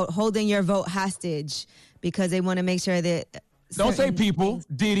discussing, quote, holding your vote hostage because they want to make sure that... Don't say people.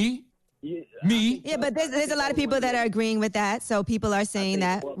 Diddy. Me. Yeah, but there's a lot of people that are agreeing with that. So people are saying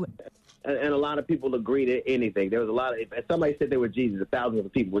that. And a lot of people agree to anything. There was a lot of, if somebody said they were Jesus, thousands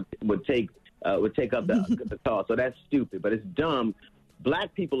of people would take up the cause. So that's stupid, but it's dumb.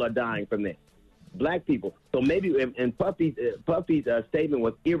 Black people are dying from this. Black people. So maybe, and Puffy's statement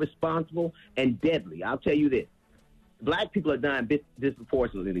was irresponsible and deadly. I'll tell you this. Black people are dying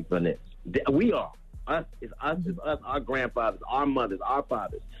disproportionately from this. We are. It's us, our grandfathers, our mothers, our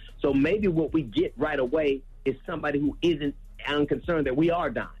fathers. So maybe what we get right away is somebody who isn't unconcerned that we are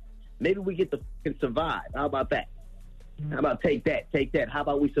dying. Maybe we get to fucking survive. How about that? How about take that? How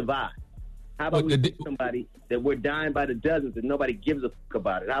about we survive? How about we pick somebody that we're dying by the dozens and nobody gives a fuck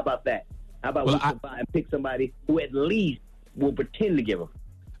about it? How about that? How about we survive and pick somebody who at least will pretend to give a fuck?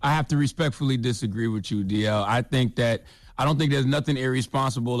 I have to respectfully disagree with you, DL. I don't think there's nothing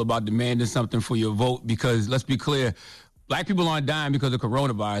irresponsible about demanding something for your vote because, let's be clear, black people aren't dying because of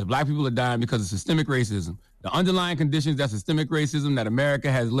coronavirus. Black people are dying because of systemic racism. The underlying conditions that systemic racism that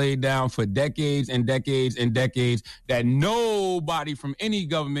America has laid down for decades and decades and decades that nobody from any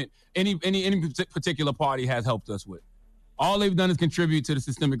government, any particular party has helped us with. All they've done is contribute to the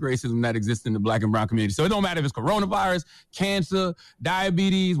systemic racism that exists in the black and brown community. So it don't matter if it's coronavirus, cancer,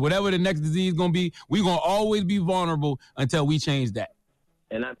 diabetes, whatever the next disease is going to be, we're going to always be vulnerable until we change that.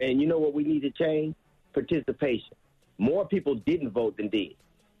 And you know what we need to change? Participation. More people didn't vote than did.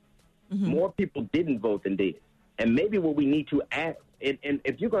 Mm-hmm. More people didn't vote than did. And maybe what we need to ask, and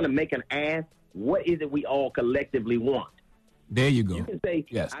if you're going to make an ask, what is it we all collectively want? There you go. You can say,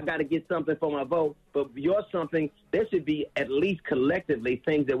 yes, I got to get something for my vote, but your something, there should be at least collectively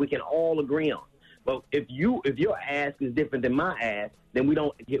things that we can all agree on. But if your ask is different than my ask, then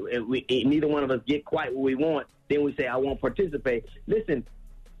neither one of us get quite what we want. Then we say, I won't participate. Listen,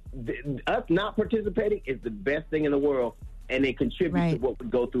 us not participating is the best thing in the world, and it contributes to what we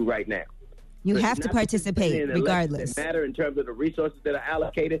go through right now. You have to participate regardless. It matters in terms of the resources that are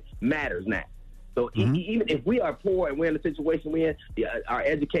allocated, matters now. So even if we are poor and we're in the situation we're in, our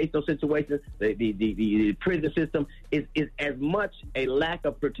educational situation, the prison system is as much a lack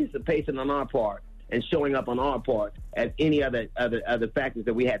of participation on our part and showing up on our part as any other factors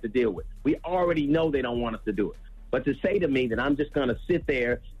that we have to deal with. We already know they don't want us to do it. But to say to me that I'm just going to sit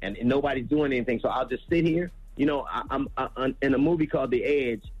there and nobody's doing anything, so I'll just sit here. You know, I'm in a movie called The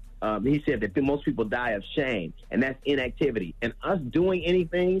Edge. He said that most people die of shame, and that's inactivity. And us doing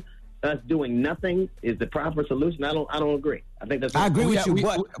anything, us doing nothing, is the proper solution. I don't agree. I think that's. I agree with you,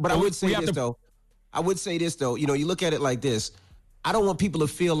 but I would say this though. I would say this though. You know, you look at it like this. I don't want people to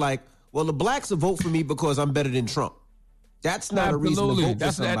feel like, well, the blacks will vote for me because I'm better than Trump. That's not a reason to vote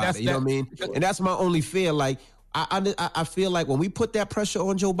for somebody. You know what I mean? And that's my only fear. Like I feel like when we put that pressure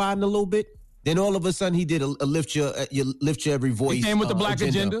on Joe Biden a little bit, then all of a sudden he did a lift your every voice. He came with the black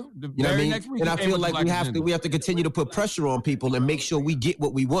agenda. You know what I mean? And I feel like we have to continue to put pressure on people and make sure we get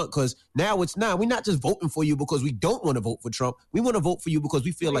what we want, because now we're not just voting for you because we don't want to vote for Trump. We want to vote for you because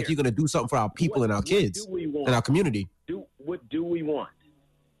we feel like you're going to do something for our people and our kids and our community. What do we want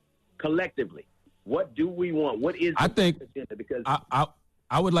collectively? What do we want? What is the agenda? Because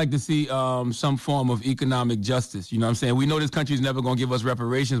I would like to see some form of economic justice. You know what I'm saying? We know this country's never going to give us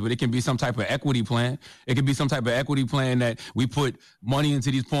reparations, but it can be some type of equity plan. It could be some type of equity plan that we put money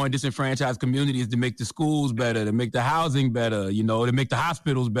into these poor and disenfranchised communities to make the schools better, to make the housing better, you know, to make the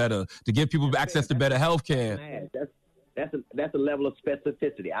hospitals better, to give people access to better health care. That's a level of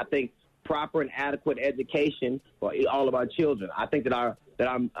specificity. I think proper and adequate education for all of our children. I think that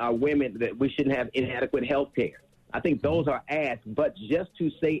our women, that we shouldn't have inadequate health care. I think those are asked, but just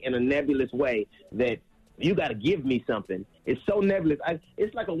to say in a nebulous way that you got to give me something, it's so nebulous.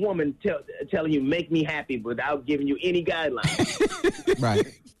 It's like a woman telling you, make me happy without giving you any guidelines. Right.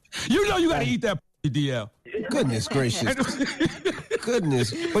 You know you got to eat that DL. Goodness gracious.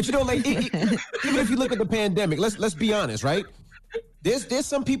 Goodness. But you know, like, even if you look at the pandemic, let's be honest, right? There's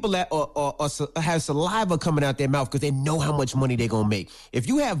some people that have saliva coming out their mouth because they know how much money they're going to make. If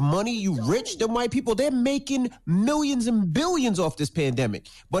you have money, you rich, them white people, they're making millions and billions off this pandemic.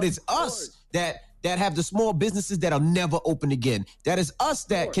 But it's us that have the small businesses that'll never open again. That is us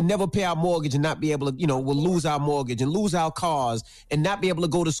that can never pay our mortgage and not be able to, you know, we'll lose our mortgage and lose our cars and not be able to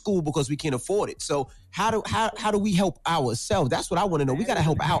go to school because we can't afford it. So how do we help ourselves? That's what I want to know. We got to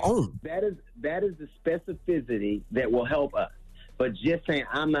help our own. That is the specificity that will help us. But just saying,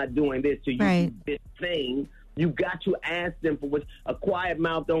 I'm not doing this to you, do this thing, you got to ask them for what. A quiet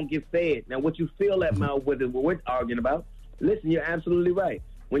mouth don't get fed. Now, what you fill that mouth with is what we're arguing about. Listen, you're absolutely right.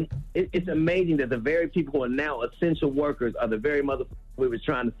 When it's amazing that the very people who are now essential workers are the very motherfuckers we were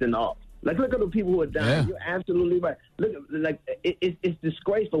trying to send off. Like, look at the people who are dying. Yeah. You're absolutely right. Look, like it's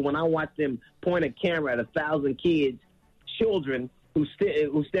disgraceful when I watch them point a camera at 1,000 kids, children, who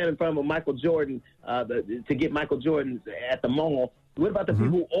stand in front of Michael Jordan to get Michael Jordan at the mall. What about the people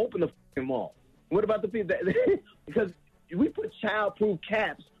who open the fucking mall? What about the people because we put child-proof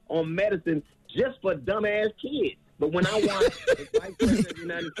caps on medicine just for dumbass kids. But when I watch the Vice President of the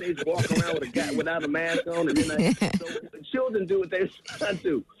United States walk around with a guy without a mask on, and then so children do what they're trying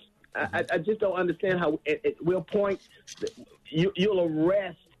to. I just don't understand how we'll point. You'll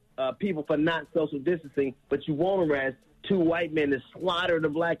arrest people for not social distancing, but you won't arrest two white men that slaughtered a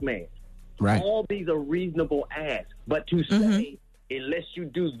black man. Right. All these are reasonable asks. But to say, unless you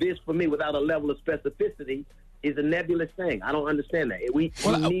do this for me without a level of specificity, is a nebulous thing. I don't understand that. We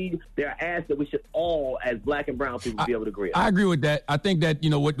need, there are asks that we should all, as black and brown people, be able to agree on. I agree with that. I think that, you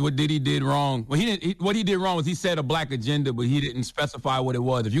know, what Diddy did wrong. Well, what he did wrong was he said a black agenda, but he didn't specify what it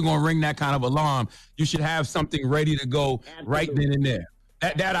was. If you're going to ring that kind of alarm, you should have something ready to go right then and there.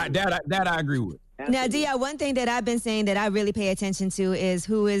 That I agree with. Now, Dia, one thing that I've been saying that I really pay attention to is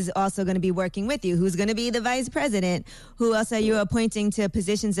who is also going to be working with you, who's going to be the vice president, who else are you appointing to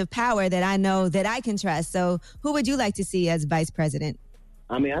positions of power that I know that I can trust. So who would you like to see as vice president?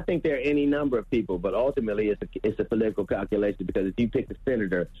 I mean, I think there are any number of people, but ultimately it's a political calculation because if you pick a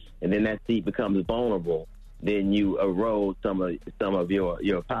senator and then that seat becomes vulnerable, then you erode some of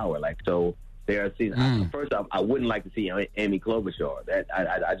your power. Like, so there are seats. First off, I wouldn't like to see Amy Klobuchar. That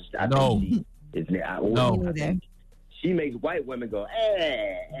I no. think she is no. She makes white women go,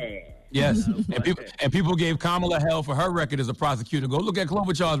 Yes, and people gave Kamala hell for her record as a prosecutor. Go look at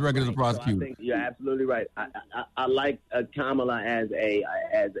Klobuchar's record as a prosecutor. So I think you're absolutely right. I like Kamala as a.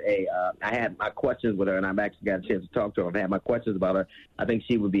 I had my questions with her, and I've actually got a chance to talk to her. I've had my questions about her. I think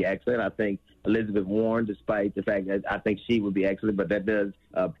she would be excellent. I think Elizabeth Warren, despite the fact that I think she would be excellent, but that does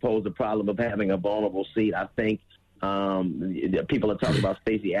pose the problem of having a vulnerable seat. I think. People are talking about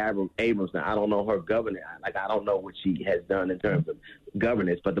Stacey Abrams now. I don't know her governance. I don't know what she has done in terms of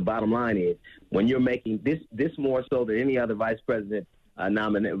governance. But the bottom line is, when you're making this more so than any other vice president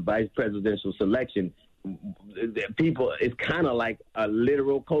vice presidential selection, people, it's kind of like a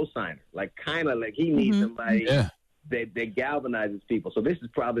literal cosigner. Like kind of like he needs somebody that galvanizes people. So this is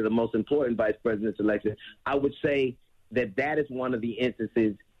probably the most important vice president selection. I would say that is one of the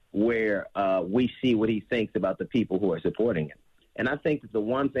instances where we see what he thinks about the people who are supporting him. And I think that the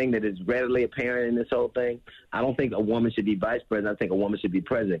one thing that is readily apparent in this whole thing, I don't think a woman should be vice president. I think a woman should be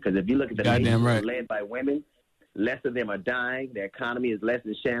president. Because if you look at the nations that are led by women, less of them are dying. Their economy is less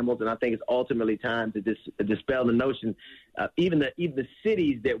in shambles. And I think it's ultimately time to dispel the notion, even the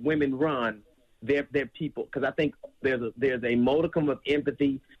cities that women run, they're people. Because I think there's a modicum of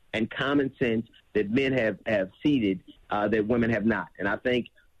empathy and common sense that men have seeded that women have not. And I think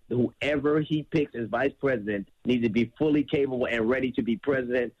whoever he picks as vice president needs to be fully capable and ready to be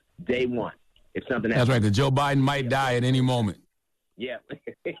president day one. If something happens. That's right, because Joe Biden might die at any moment. Yeah.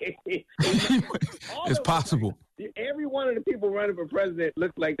 It's possible. Every one of the people running for president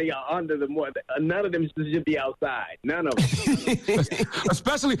looks like they are under the more. None of them should be outside. None of them.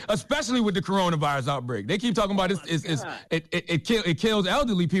 especially with the coronavirus outbreak. They keep talking about it kills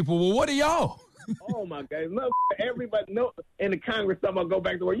elderly people. Well, what are y'all? Oh my God! No, everybody in the Congress talking about go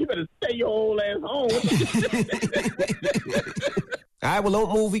back to work. You better stay your old ass home. All right, well,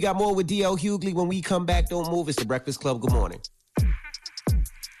 don't move. We got more with DL Hughley. When we come back, don't move. It's the Breakfast Club. Good morning.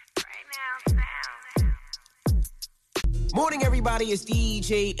 Morning, everybody. It's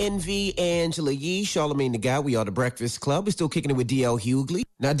DJ NV, Angela Yee, Charlamagne the Guy. We are the Breakfast Club. We're still kicking it with DL Hughley.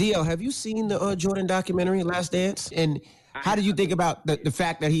 Now, DL, have you seen the Jordan documentary, Last Dance? And how do you think about the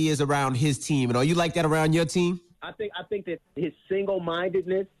fact that he is around his team? And are you like that around your team? I think that his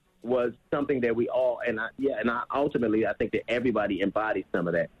single-mindedness was something that we all, ultimately, I think that everybody embodies some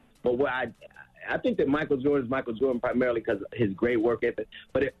of that. But what I think that Michael Jordan is Michael Jordan primarily because of his great work ethic.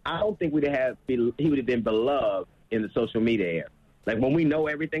 But I don't think he would have been beloved in the social media era. Like when we know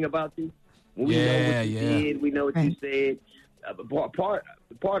everything about you, when we know what you did, we know what you said.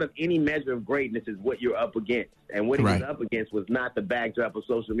 Part of any measure of greatness is what you're up against, and what he was up against was not the backdrop of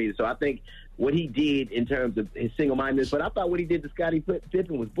social media. So I think what he did in terms of his single-mindedness, but I thought what he did to Scottie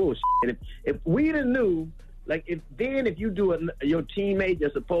Pippen was bullshit. And if we'd have knew, like if you do your teammate,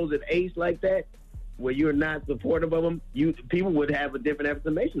 your supposed ace like that, where you're not supportive of them, people would have a different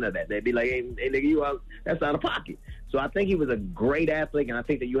estimation of that. They'd be like, hey nigga, you out, that's out of pocket. So I think he was a great athlete, and I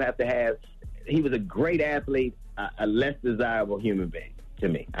think that he was a great athlete, a less desirable human being to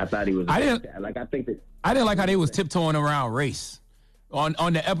me. I thought he was. I didn't like how they was tiptoeing around race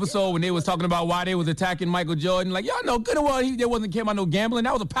on the episode when they was talking about why they was attacking Michael Jordan. Like, y'all know good and well they wasn't caring about no gambling.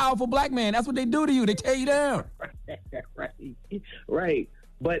 That was a powerful black man. That's what they do to you. They tear you down. Right.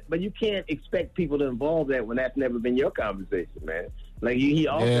 But you can't expect people to involve that when that's never been your conversation, man. Like he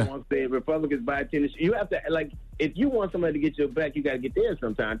also wants to say Republicans buy tennis. You have to, like, if you want somebody to get your back, you got to get theirs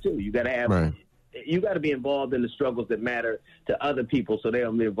sometime too. You got to have. You got to be involved in the struggles that matter to other people, so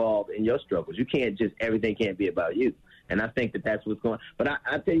they'll be involved in your struggles. You can't everything can't be about you. And I think that that's what's going on. But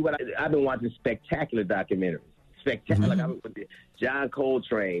I tell you what, I've been watching spectacular documentaries. Spectacular. Like I was with John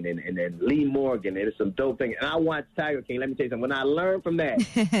Coltrane and then Lee Morgan. There's some dope things. And I watched Tiger King. Let me tell you something. When I learned from that,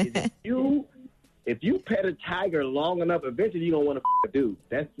 is if you pet a tiger long enough, eventually you're going to want to a dude.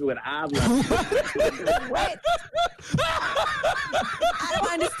 That's what I've learned. What? I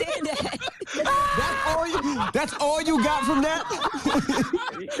don't understand that. That's all you got from that?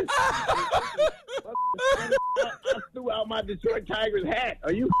 I threw out my Detroit Tigers hat.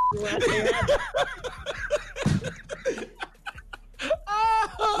 Are you around here?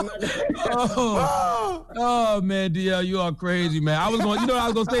 Oh man, DL, you are crazy, man. I was going. You know what I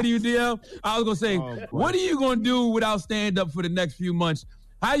was going to say to you, DL? I was going to say, what are you going to do without stand up for the next few months?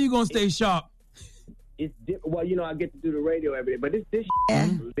 How are you going to stay sharp? It's well, I get to do the radio every day, but this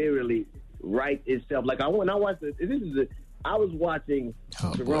literally writes itself. Like when I watched I was watching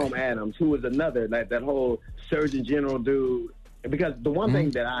Jerome Adams, who was another that whole Surgeon General dude. Because the one thing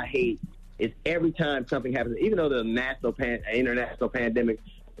that I hate is every time something happens, even though the international pandemic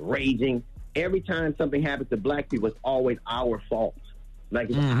raging, every time something happens to black people, it's always our fault. Like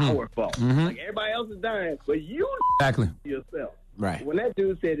it's our fault. Like everybody else is dying, but you yourself. Right. When that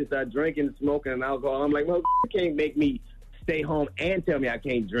dude said to start drinking, smoking, and alcohol, I'm like, well, you can't make me stay home and tell me I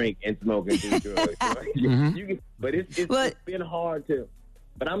can't drink and smoke and do drugs. But it's been hard to.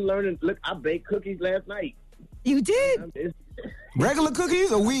 But I'm learning. Look, I baked cookies last night. You did? Regular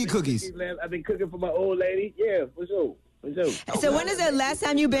cookies or weed cookies? I've been cooking for my old lady. Yeah, for sure. So when is the last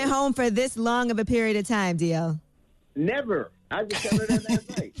time you've been home for this long of a period of time, DL? Never. I just tell her that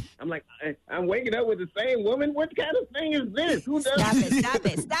last night. I'm like, I'm waking up with the same woman. What kind of thing is this? Who does Stop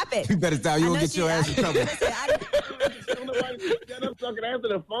it. You better stop. You won't get your ass in trouble. Shut up so I can answer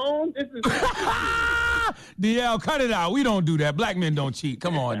the phone. This is DL, cut it out. We don't do that. Black men don't cheat.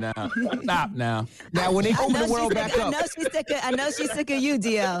 Come on now. Stop now. Now, when they open the world back up. I know she's sick of you,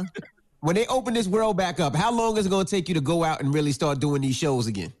 DL. When they open this world back up, how long is it going to take you to go out and really start doing these shows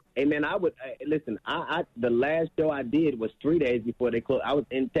again? Hey, man, listen, the last show I did was 3 days before they closed. I was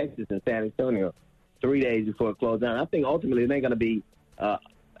in Texas, in San Antonio, 3 days before it closed down. I think ultimately it ain't going to be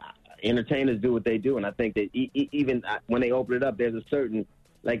entertainers do what they do. And I think that even when they open it up, there's a certain,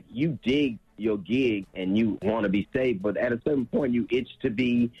 like, you dig your gig and you want to be safe, but at a certain point you itch to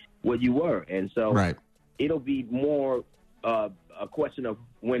be what you were. And so it'll be more a question of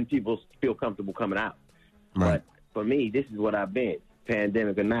when people feel comfortable coming out. But for me, this is what I've been.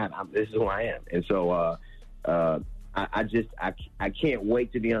 Pandemic or not, this is who I am. And so I can't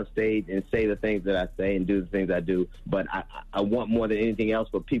wait to be on stage and say the things that I say and do the things I do. But I want more than anything else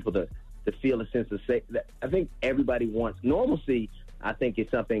for people to feel a sense of safety. I think everybody wants normalcy. I think it's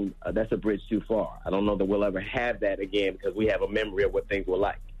something that's a bridge too far. I don't know that we'll ever have that again because we have a memory of what things were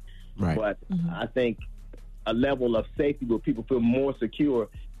like. Right. But I think a level of safety where people feel more secure.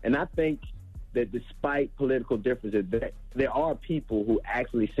 And I think that despite political differences, there are people who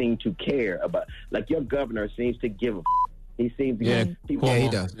actually seem to care about, like your governor seems to give a He seems to give people. Yeah, he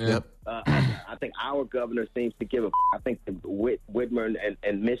does. Yep. I think our governor seems to give a I think Whitmer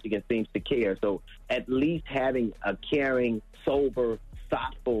and Michigan seems to care. So at least having a caring, sober,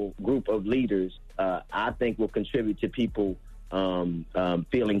 thoughtful group of leaders, I think will contribute to people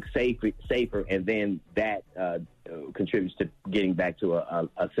feeling safer, and then that contributes to getting back to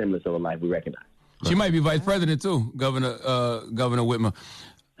a semblance of a life we recognize. She might be vice president too, Governor Whitmer.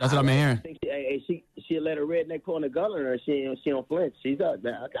 That's what I'm hearing. I think she'll let her redneck corner governor. She don't flinch. She's up.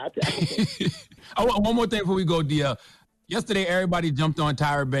 I want one more thing before we go, DL. Yesterday, everybody jumped on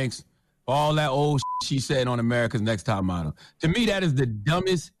Tyra Banks for all that old she said on America's Next Top Model. To me, that is the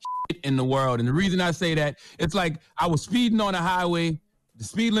dumbest in the world. And the reason I say that, it's like I was speeding on a highway. The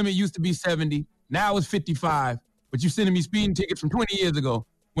speed limit used to be 70. Now it's 55. But you're sending me speeding tickets from 20 years ago.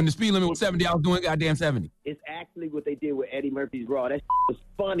 When the speed limit was 70, I was doing goddamn 70. It's actually what they did with Eddie Murphy's Raw. That was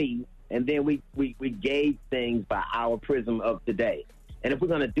funny, and then we gauge things by our prism of today. And if we're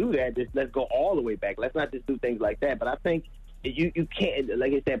going to do that, just let's go all the way back. Let's not just do things like that. But I think you can't,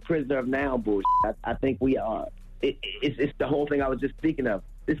 like it's that prisoner of now bullshit. I think we are. It's the whole thing I was just speaking of.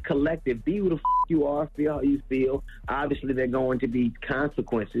 This collective, be who the you are, feel how you feel. Obviously, there are going to be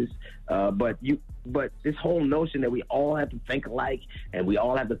consequences, but this whole notion that we all have to think alike and we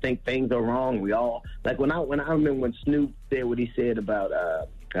all have to think things are wrong. We all like when I remember when Snoop said what he said about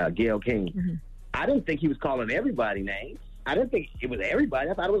Gayle King. Mm-hmm. I didn't think he was calling everybody names. I didn't think it was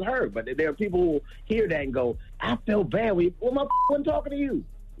everybody. I thought it was her. But there are people who hear that and go, "I feel bad. Well, my wasn't talking to you."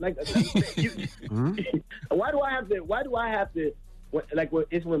 Like, why do I have to? Like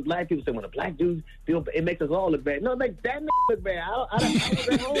it's when black people say when a black dude feel it makes us all look bad. No, it makes that look bad. I was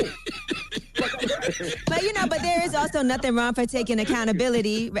at home. But there is also nothing wrong for taking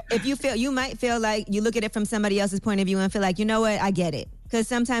accountability. If you might feel like you look at it from somebody else's point of view and feel like, you know what, I get it, because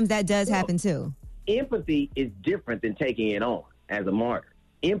sometimes that does happen too. Empathy is different than taking it on as a martyr.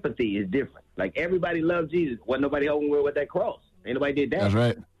 Empathy is different. Like everybody loved Jesus. Wasn't nobody holding with that cross. Ain't nobody did that. That's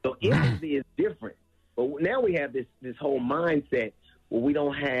right. So empathy is different. But now we have this whole mindset where we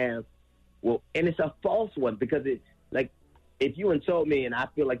don't have, and it's a false one because it's like if you insult me and I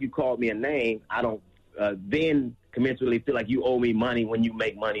feel like you called me a name, I don't then commensurately feel like you owe me money when you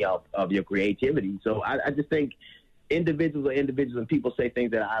make money off of your creativity. So I just think individuals are individuals, and people say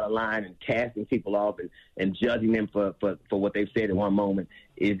things that are out of line and casting people off and judging them for what they've said in one moment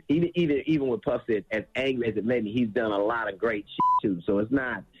is even what Puff said, as angry as it made me, he's done a lot of great shit too. So it's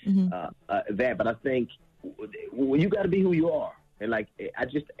not that, but I think you got to be who you are. And like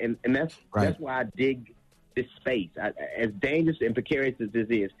that's why I dig this space. As dangerous and precarious as this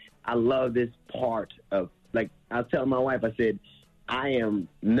is, I love this part of, like I was telling my wife, I said, I am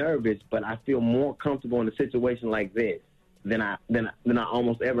nervous, but I feel more comfortable in a situation like this than I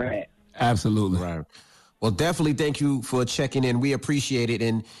almost ever had. Absolutely. Right. Well, definitely thank you for checking in. We appreciate it.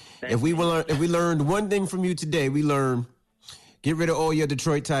 And if we learned one thing from you today, we learned get rid of all your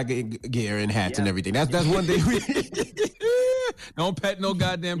Detroit Tiger gear and hats and everything. That's one thing. Don't pet no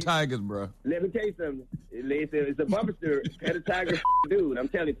goddamn tigers, bro. Let me tell you something. It's a bumper sticker. Pet a tiger, dude. I'm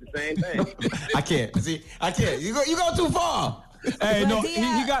telling you, it's the same thing. I can't. See, I can't. You go too far. Hey, no,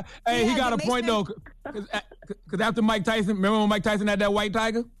 he got a point though. Because after Mike Tyson, remember when Mike Tyson had that white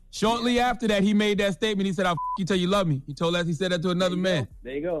tiger? Shortly after that, he made that statement. He said, "I'll you till you love me." He said that to another man.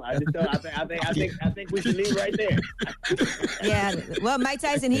 There you go. I think we should leave right there. Yeah. Well, Mike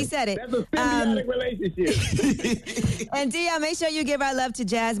Tyson, he said it. That's a symbiotic relationship. And Dia, make sure you give our love to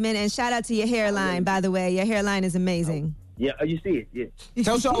Jasmine and shout out to your hairline. By the way, your hairline is amazing. Yeah, you see it. Yeah.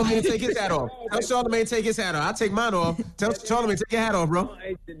 Tell Charlamagne to take his hat off. Tell Charlamagne to take his hat off. I'll take mine off. Tell Charlamagne to take your hat off, bro.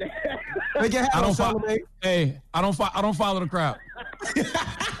 Take your hat off, Charlamagne. Hey, I don't follow the crowd.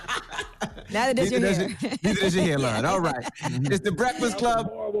 Neither does your hair. Neither does your hairline. All right. It's the Breakfast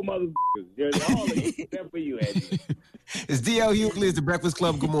Club. Horrible motherfuckers. There's all of you except for you, Eddie. It's DL Hughley. It's the Breakfast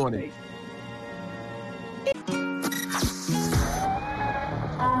Club. Good morning.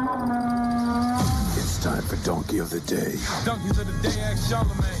 It's time for Donkey of the Day. Donkeys of the Day, ask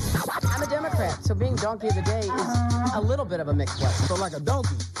Charlamagne. I'm a Democrat, so being Donkey of the Day is a little bit of a mixed blessing. So like a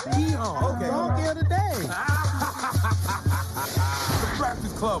donkey. Yeehaw. Okay. Donkey of the Day. The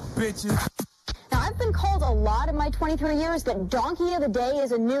Breakfast Club, bitches. Now, I've been called a lot in my 23 years, but Donkey of the Day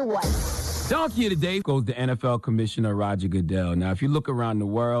is a new one. Donkey of the Day goes to NFL Commissioner Roger Goodell. Now, if you look around the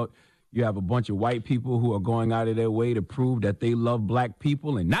world, you have a bunch of white people who are going out of their way to prove that they love black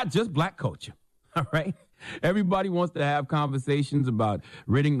people and not just black culture. All right? Everybody wants to have conversations about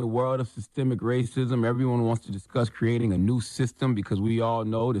ridding the world of systemic racism. Everyone wants to discuss creating a new system because we all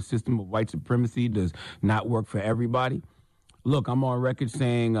know the system of white supremacy does not work for everybody. Look, I'm on record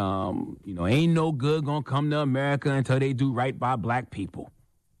saying, ain't no good gonna come to America until they do right by black people.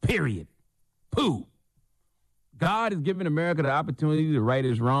 Period. Pooh. God has given America the opportunity to right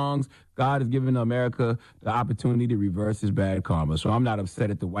its wrongs. God has given America the opportunity to reverse its bad karma. So I'm not upset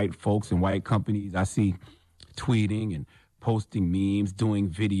at the white folks and white companies I see tweeting and posting memes, doing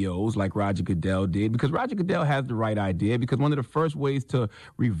videos like Roger Goodell did, because Roger Goodell has the right idea, because one of the first ways to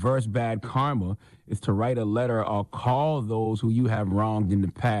reverse bad karma is to write a letter or call those who you have wronged in the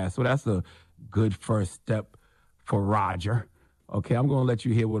past. So that's a good first step for Roger. Okay, I'm going to let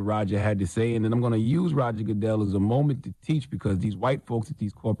you hear what Roger had to say, and then I'm going to use Roger Goodell as a moment to teach, because these white folks at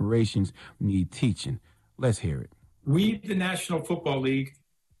these corporations need teaching. Let's hear it. We, the National Football League,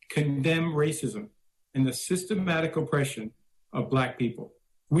 condemn racism and the systematic oppression of black people.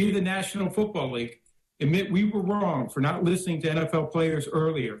 We, the National Football League, admit we were wrong for not listening to NFL players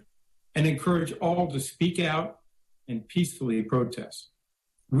earlier and encourage all to speak out and peacefully protest.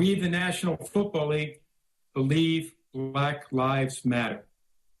 We, the National Football League, believe Black Lives Matter.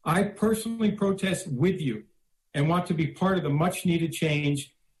 I personally protest with you and want to be part of the much-needed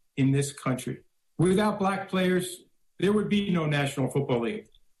change in this country. Without black players, there would be no National Football League.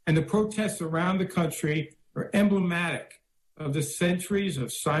 And the protests around the country are emblematic of the centuries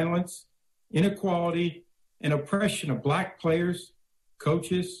of silence, inequality, and oppression of black players,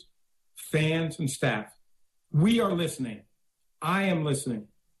 coaches, fans, and staff. We are listening. I am listening.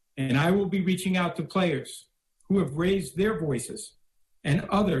 And I will be reaching out to players who have raised their voices and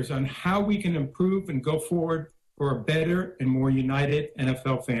others on how we can improve and go forward for a better and more united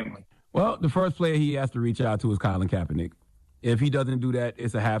NFL family. Well, the first player he has to reach out to is Colin Kaepernick. If he doesn't do that,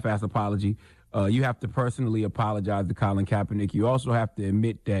 it's a half-assed apology. You have to personally apologize to Colin Kaepernick. You also have to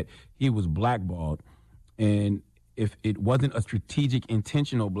admit that he was blackballed. And if it wasn't a strategic,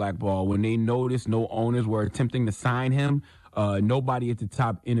 intentional blackball, when they noticed no owners were attempting to sign him, nobody at the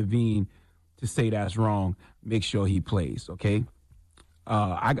top intervened to say that's wrong. Make sure he plays, okay?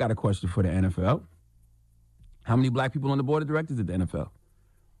 I got a question for the NFL. How many black people on the board of directors at the NFL?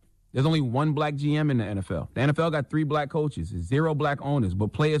 There's only one black GM in the NFL. The NFL got 3 black coaches, 0 black owners,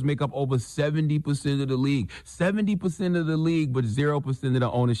 but players make up over 70% of the league. 70% of the league, but 0% of the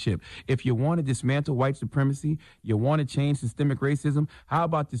ownership. If you want to dismantle white supremacy, you want to change systemic racism, how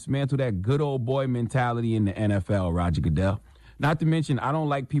about dismantle that good old boy mentality in the NFL, Roger Goodell? Not to mention, I don't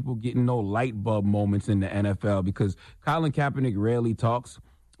like people getting no light bulb moments in the NFL, because Colin Kaepernick rarely talks,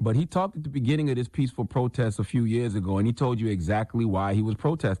 but he talked at the beginning of this peaceful protest a few years ago, and he told you exactly why he was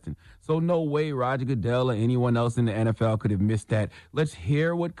protesting. So no way Roger Goodell or anyone else in the NFL could have missed that. Let's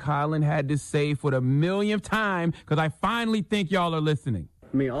hear what Colin had to say for the millionth time, because I finally think y'all are listening.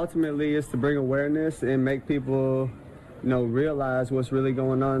 I mean, ultimately, it's to bring awareness and make people realize what's really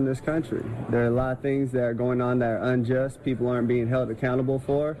going on in this country. There are a lot of things that are going on that are unjust, people aren't being held accountable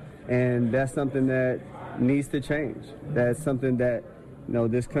for, and that's something that needs to change. That's something that,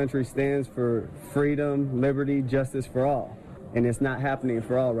 this country stands for: freedom, liberty, justice for all, and it's not happening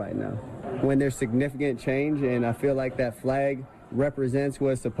for all right now. When there's significant change, and I feel like that flag represents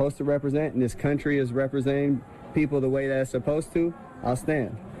what it's supposed to represent, and this country is representing people the way that it's supposed to, I'll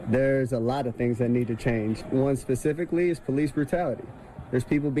stand. There's a lot of things that need to change. One specifically is police brutality. There's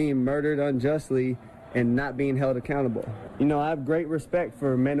people being murdered unjustly and not being held accountable. I have great respect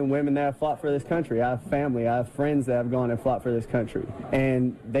for men and women that have fought for this country. I have family, I have friends that have gone and fought for this country.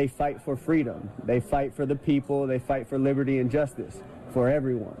 And they fight for freedom. They fight for the people. They fight for liberty and justice for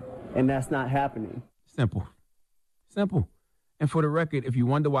everyone. And that's not happening. Simple. And for the record, if you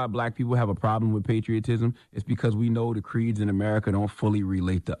wonder why black people have a problem with patriotism, it's because we know the creeds in America don't fully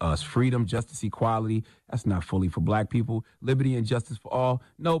relate to us. Freedom, justice, equality, that's not fully for black people. Liberty and justice for all,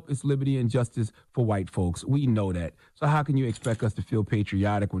 nope, it's liberty and justice for white folks. We know that. So how can you expect us to feel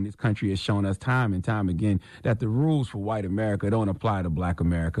patriotic when this country has shown us time and time again that the rules for white America don't apply to black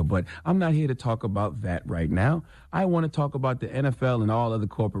America? But I'm not here to talk about that right now. I want to talk about the NFL and all other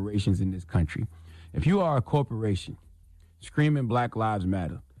corporations in this country. If you are a corporation screaming Black Lives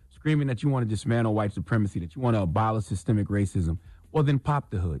Matter, screaming that you want to dismantle white supremacy, that you want to abolish systemic racism, well, then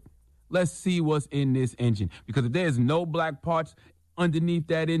pop the hood. Let's see what's in this engine. Because if there's no black parts underneath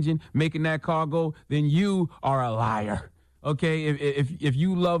that engine making that car go, then you are a liar. Okay, if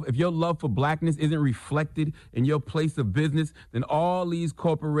your love for blackness isn't reflected in your place of business, then all these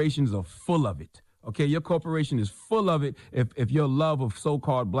corporations are full of it. Okay, your corporation is full of it if your love of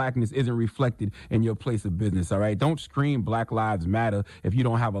so-called blackness isn't reflected in your place of business, all right? Don't scream Black Lives Matter if you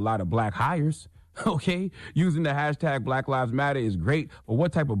don't have a lot of black hires, okay? Using the hashtag Black Lives Matter is great, but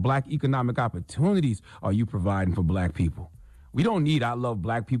what type of black economic opportunities are you providing for black people? We don't need I love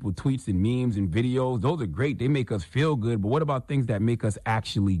black people tweets and memes and videos. Those are great. They make us feel good, but what about things that make us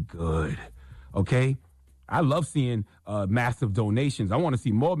actually good, okay? I love seeing massive donations. I want to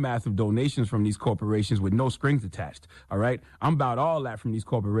see more massive donations from these corporations with no strings attached, all right? I'm about all that from these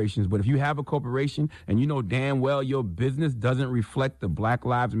corporations, but if you have a corporation and you know damn well your business doesn't reflect the Black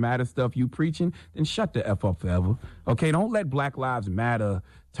Lives Matter stuff you preaching, then shut the F up forever, okay? Don't let Black Lives Matter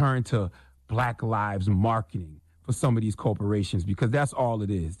turn to Black Lives Marketing for some of these corporations, because that's all it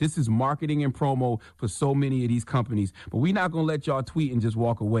is. This is marketing and promo for so many of these companies, but we're not going to let y'all tweet and just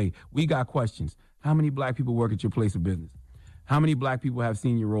walk away. We got questions. How many black people work at your place of business? How many black people have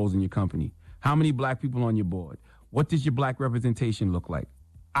senior roles in your company? How many black people on your board? What does your black representation look like?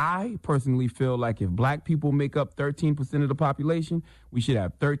 I personally feel like if black people make up 13% of the population, we should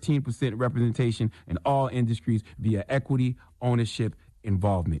have 13% representation in all industries via equity, ownership,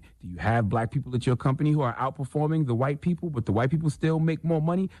 involvement. Do you have black people at your company who are outperforming the white people, but the white people still make more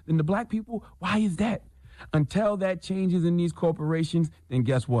money than the black people? Why is that? Until that changes in these corporations, then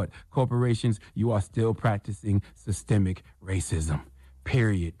guess what? Corporations, you are still practicing systemic racism.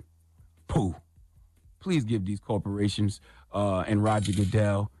 Period. Pooh. Please give these corporations and Roger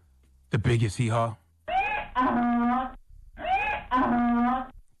Goodell the biggest hee-haw.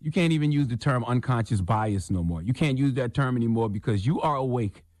 You can't even use the term unconscious bias no more. You can't use that term anymore because you are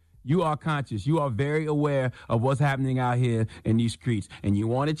awake. You are conscious. You are very aware of what's happening out here in these streets. And you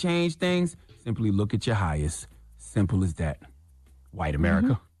want to change things? Simply look at your highest. Simple as that. White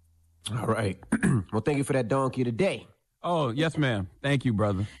America. Mm-hmm. All right. Well, thank you for that donkey today. Oh, yes, ma'am. Thank you,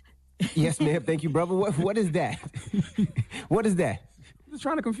 brother. Yes, ma'am. Thank you, brother. What is that? What is that? Just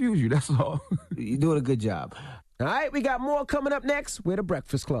trying to confuse you. That's all. You're doing a good job. All right, we got more coming up next. We're the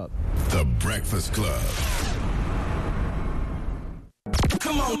Breakfast Club. The Breakfast Club.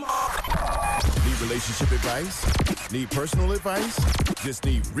 Come on. Need relationship advice? Need personal advice? Just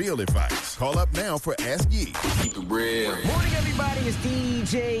need real advice. Call up now for Ask Yee. Keep it real. Morning, everybody. It's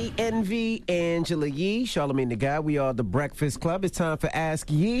DJ Envy, Angela Yee, Charlamagne the Guy. We are the Breakfast Club. It's time for Ask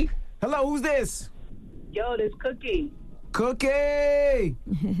Yee. Hello, who's this? Yo, this Cookie. Cookie!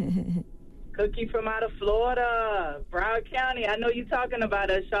 Cookie from out of Florida, Broward County. I know you're talking about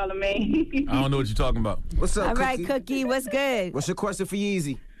us, Charlamagne. I don't know what you're talking about. What's up, All Cookie? right, Cookie, what's good? What's your question for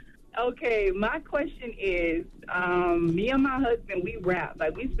Yeezy? Okay, my question is, me and my husband, we rap.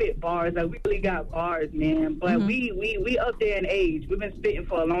 Like, we spit bars. Like, we really got bars, man. But we up there in age. We've been spitting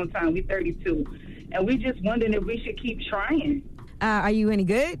for a long time. We 32. And we just wondering if we should keep trying. Are you any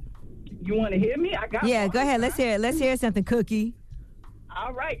good? You want to hear me? I got Yeah, bars. go ahead. Let's hear it. Let's hear something, Cookie.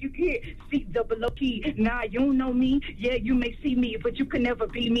 All right, you can C-double-O-P. Nah, you don't know me. Yeah, you may see me, but you can never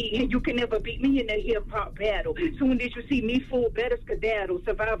be me. And you can never beat me in a hip-hop battle. Soon as you see me, full better skedaddle.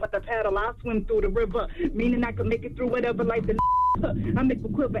 Survive with the paddle, I'll swim through the river. Meaning I can make it through whatever like the I make a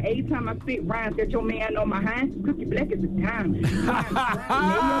quiver every time I spit rhymes. Got your man on my hands. Cookie Black is a dime.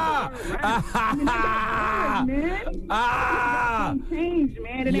 Change,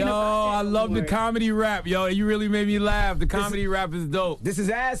 man. Yo, I love the comedy rap. Yo, you really made me laugh. The comedy rap is dope. This is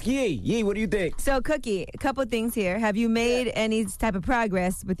Ask Yee. Yee, what do you think? So, Cookie, a couple things here. Have you made any type of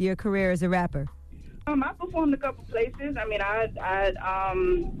progress with your career as a rapper? I performed a couple places. I mean, I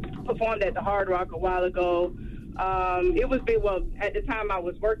performed at the Hard Rock a while ago. It was big. Well, at the time I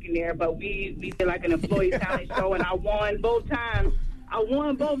was working there, but we did like an employee talent show, and I won both times.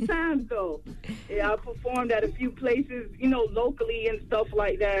 Though. Yeah, I performed at a few places, locally and stuff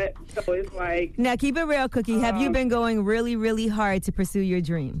like that. So it's like. Now, keep it real, Cookie. Have you been going really, really hard to pursue your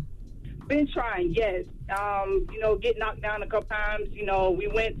dream? Been trying, yes. Get knocked down a couple times. We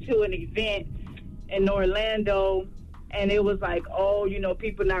went to an event in Orlando, and it was like,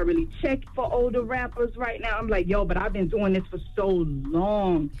 people not really checking for older rappers right now. I'm like, but I've been doing this for so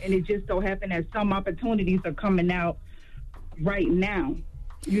long, and it just so happened that some opportunities are coming out right now,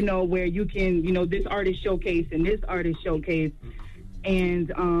 where you can, this artist showcase and this artist showcase.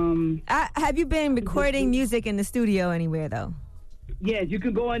 And have you been recording music in the studio anywhere, though? Yes, you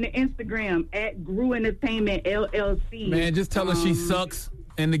can go on the Instagram at Grew Entertainment LLC. Man, just tell her she sucks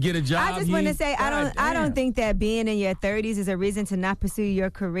and to get a job. I just want to say, I don't think that being in your 30s is a reason to not pursue your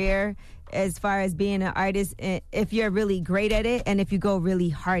career as far as being an artist if you're really great at it and if you go really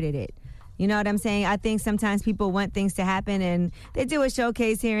hard at it. You know what I'm saying? I think sometimes people want things to happen and they do a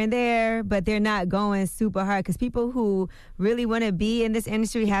showcase here and there, but they're not going super hard because people who really want to be in this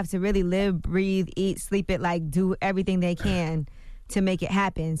industry have to really live, breathe, eat, sleep it, like do everything they can to make it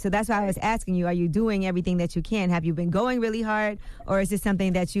happen. So that's why I was asking you, are you doing everything that you can? Have you been going really hard, or is this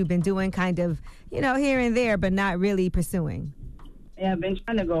something that you've been doing kind of, here and there, but not really pursuing? Yeah, I've been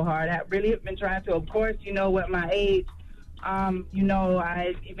trying to go hard. I really have been trying to. Of course, with my age, I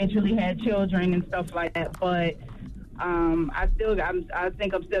eventually had children and stuff like that, but I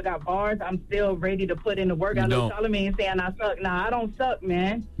think I'm still got bars. I'm still ready to put in the work. I know Charlamagne saying I suck. Nah, I don't suck,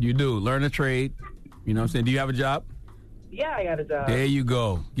 man. You do. Learn a trade. You know what I'm saying? Do you have a job? Yeah, I got a job. There you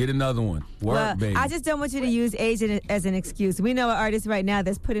go. Get another one. Work, baby. I just don't want you to use age as an excuse. We know an artist right now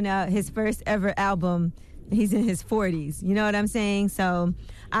that's putting out his first ever album. He's in his 40s. You know what I'm saying? So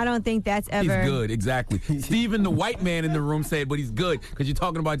I don't think that's ever... He's good, exactly. Steven, the white man in the room, said, but he's good because you're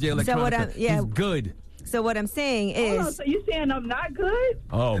talking about Jay Electronica. He's good. So what I'm saying is... Hold on, so you saying I'm not good?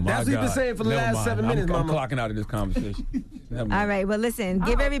 Oh, my God. That's what you've been saying for the last 7 minutes, Mama. I'm clocking out of this conversation. All right, well, listen,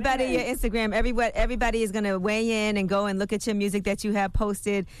 give everybody your Instagram. Everybody is going to weigh in and go and look at your music that you have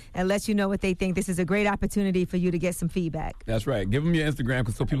posted and let you know what they think. This is a great opportunity for you to get some feedback. That's right. Give them your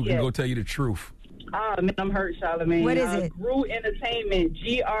Instagram so people can go tell you the truth. Oh, man, I'm hurt, Charlamagne. What is it? Grew Entertainment,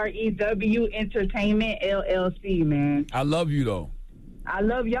 GREW Entertainment, LLC, man. I love you, though. I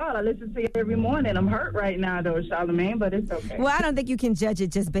love y'all. I listen to you every morning. I'm hurt right now, though, Charlamagne, but it's okay. Well, I don't think you can judge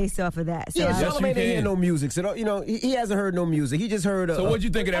it just based off of that. So Charlamagne didn't hear no music. So, he hasn't heard no music. He just heard... So what'd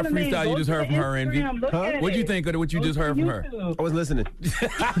you think of that freestyle you just heard from her, Envy? What'd you think of what you just heard from her? I was listening.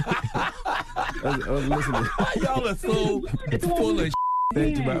 I was listening. Y'all are so full of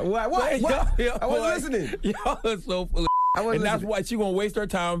Thank you, man. What? I was listening. Y'all are so full of and that's why she gonna waste her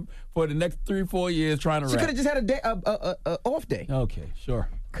time for the next 3-4 years trying to rap. She could have just had a day, off day. Okay, sure.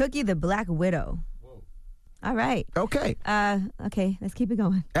 Cookie the Black Widow. Whoa. All right. Okay. Okay, let's keep it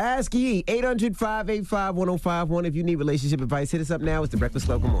going. Ask Ye, 800-585-1051. If you need relationship advice, hit us up now. It's The Breakfast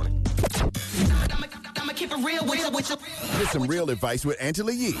Club. Good morning. Keep it real with you. Get some real advice with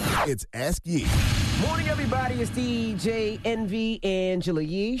Angela Yee. It's Ask Yee. Morning, everybody. It's DJ Envy, Angela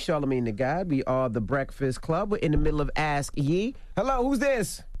Yee, Charlamagne the God. We are The Breakfast Club. We're in the middle of Ask Yee. Hello, who's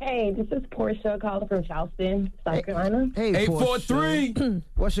this? Hey, this is Portia calling from Charleston, South Carolina. Hey, 843.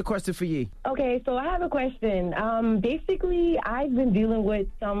 What's your question for Yee? Okay, so I have a question. Basically, I've been dealing with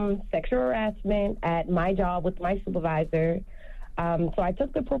some sexual harassment at my job with my supervisor. So I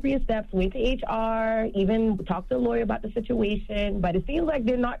took the appropriate steps, went to HR, even talked to a lawyer about the situation, but it seems like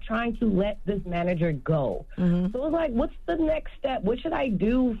they're not trying to let this manager go. Mm-hmm. So it was like, what's the next step? What should I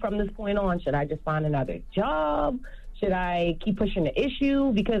do from this point on? Should I just find another job? Should I keep pushing the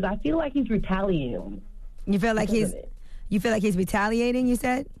issue? Because I feel like he's retaliating. You feel like he's retaliating, you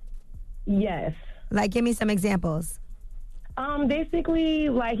said? Yes. Like, give me some examples. Basically,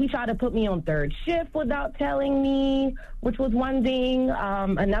 like, he tried to put me on third shift without telling me, which was one thing.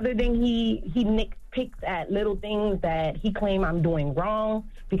 Another thing, he nitpicks at little things that he claimed I'm doing wrong,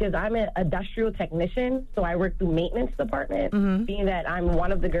 because I'm an industrial technician, so I work through maintenance department, being that I'm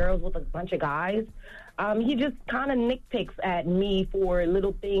one of the girls with a bunch of guys. He just kind of nitpicks at me for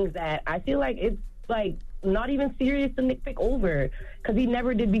little things that I feel like it's, like, not even serious to nitpick over, because he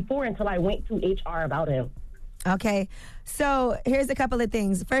never did before until I went to HR about him. Okay, so here's a couple of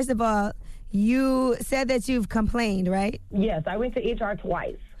things. First of all, you said that you've complained, right? Yes, I went to HR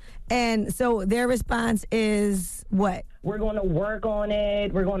twice. And so their response is what? We're going to work on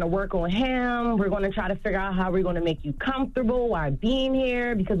it. We're going to work on him. We're going to try to figure out how we're going to make you comfortable while being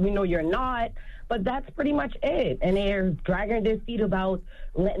here, because we know you're not. But that's pretty much it. And they're dragging their feet about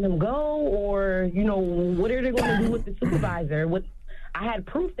letting him go, or, what are they going to do with the supervisor? I had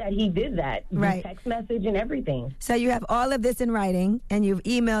proof that he did that, right? Text message and everything. So you have all of this in writing, and you've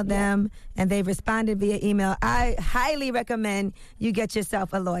emailed them, and they've responded via email. I highly recommend you get yourself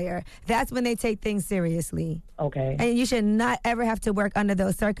a lawyer. That's when they take things seriously. Okay. And you should not ever have to work under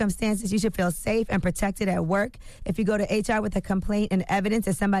those circumstances. You should feel safe and protected at work. If you go to HR with a complaint and evidence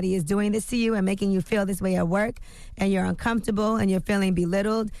that somebody is doing this to you and making you feel this way at work, and you're uncomfortable and you're feeling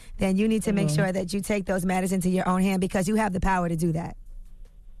belittled, then you need to make sure that you take those matters into your own hand, because you have the power to do that.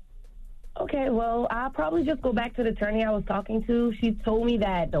 Okay, well, I'll probably just go back to the attorney I was talking to. She told me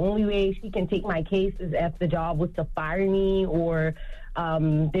that the only way she can take my case is if the job was to fire me, or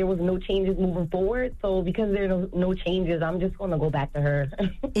there was no changes moving forward. So because there are no changes, I'm just going to go back to her.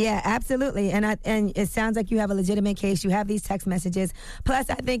 Yeah, absolutely. And it sounds like you have a legitimate case. You have these text messages. Plus,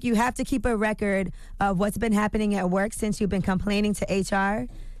 I think you have to keep a record of what's been happening at work since you've been complaining to HR.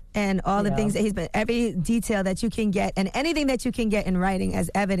 and all the things that he's been, every detail that you can get, and anything that you can get in writing as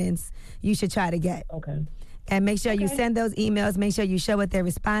evidence, you should try to get. Okay. And make sure you send those emails. Make sure you show what their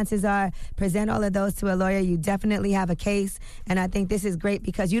responses are. Present all of those to a lawyer. You definitely have a case. And I think this is great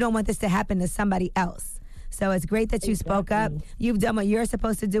because you don't want this to happen to somebody else. So it's great that you spoke up. You've done what you're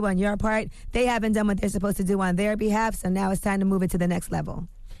supposed to do on your part. They haven't done what they're supposed to do on their behalf. So now it's time to move it to the next level.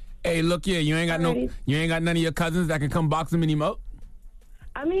 Hey, look here. You ain't got none of your cousins that can come box them anymore?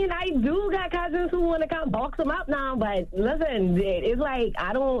 I mean, I do got cousins who want to come box them up now, but listen, it's like,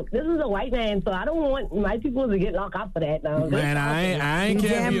 this is a white man, so I don't want my people to get locked up for that now. Man, I ain't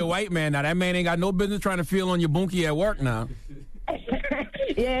care if you're a white man. Now, that man ain't got no business trying to feel on your bunkie at work now.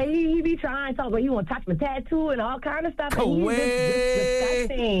 Yeah, he be trying to talk about he want to touch my tattoo and all kind of stuff. Go away.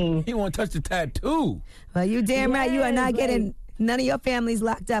 Disgusting. He want to touch the tattoo. Well, you damn right you are not getting none of your family's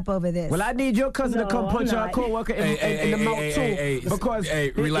locked up over this. Well, I need your cousin to come punch our coworker in the mouth too. Because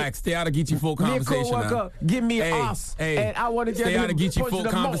relax. Stay out of Geechee full conversation now. Give me an ass, and I want to get stay out of Geechee full the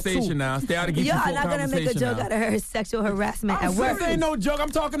conversation now. Stay out of Geechee full conversation now. Y'all not gonna make a joke out of her sexual harassment at work. This ain't no joke.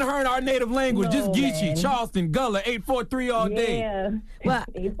 I'm talking to her in our native language. Just Geechee, Charleston, Gullah, 843 all day. Yeah. Well,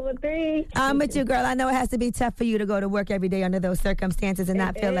 843. I'm with you, girl. I know it has to be tough for you to go to work every day under those circumstances and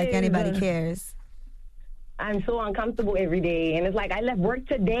not feel like anybody cares. I'm so uncomfortable every day. And it's like I left work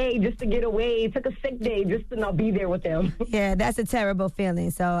today just to get away. Took a sick day just to not be there with them. Yeah, that's a terrible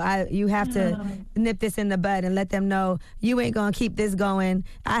feeling. So you have to nip this in the bud and let them know you ain't going to keep this going.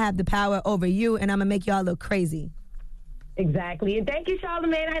 I have the power over you, and I'm going to make y'all look crazy. Exactly. And thank you,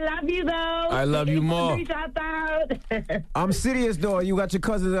 Charlamagne. I love you, though. I love you more. Shout out. I'm serious, though. You got your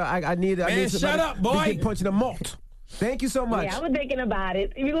cousins. I need shut up, boy. Punching a malt. Thank you so much. Yeah, I was thinking about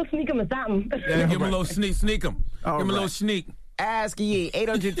it. You go sneak him or something. Yeah, give him a little sneak him. Give him a little sneak. Ask Ye,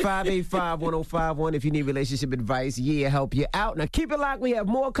 800-585-1051 if you need relationship advice. Ye help you out. Now keep it locked. We have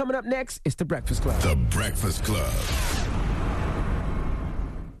more coming up next. It's The Breakfast Club. The Breakfast Club.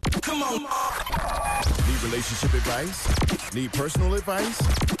 Come on. Need relationship advice? Need personal advice?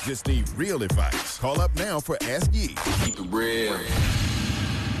 Just need real advice. Call up now for Ask Ye. Keep it real.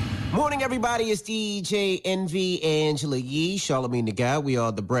 Morning, everybody. It's DJ Envy, Angela Yee, Charlamagne the Guy. We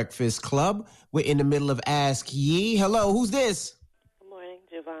are The Breakfast Club. We're in the middle of Ask Ye. Hello, who's this? Good morning,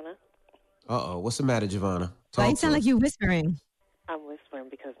 Giovanna. Uh-oh. What's the matter, Giovanna? Why you sound like you whispering? I'm whispering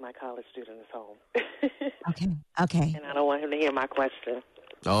because my college student is home. Okay. And I don't want him to hear my question.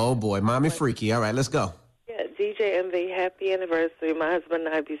 Oh, boy. Mommy freaky. All right, let's go. Yeah, DJ Envy, happy anniversary. My husband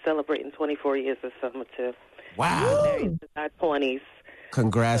and I be celebrating 24 years this summer, too. Wow. We're married since our 20s.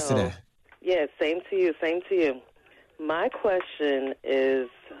 Congrats to that. Yeah, same to you. My question is,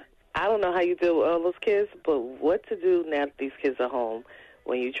 I don't know how you deal with all those kids, but what to do now that these kids are home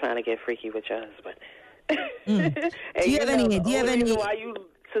when you're trying to get freaky with your husband? Do you have any? Why you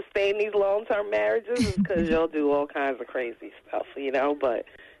sustain these long-term marriages is because y'all do all kinds of crazy stuff, but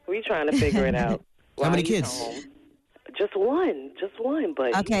we trying to figure it out. How many kids? Home. Just one,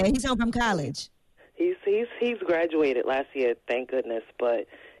 but okay, he's home from college. He's graduated last year, thank goodness. But,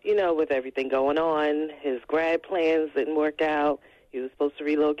 with everything going on, his grad plans didn't work out. He was supposed to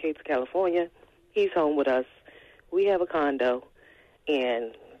relocate to California. He's home with us. We have a condo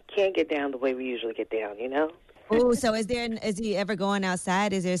and can't get down the way we usually get down, Oh, so is he ever going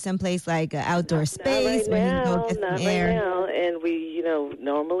outside? Is there someplace like an outdoor space where he can go get some air? Right now. And we,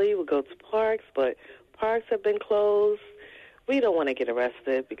 normally we go to parks, but parks have been closed. We don't want to get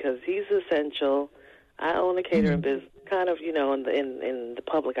arrested because he's essential. I own a catering business, kind of, in the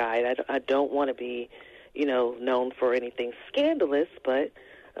public eye. I don't want to be, known for anything scandalous, but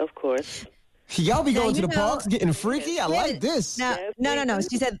of course. Y'all be going to the parks, getting freaky. I like this. No.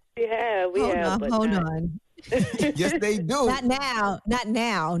 She said we have. Hold on. Yes, they do. Not now. Not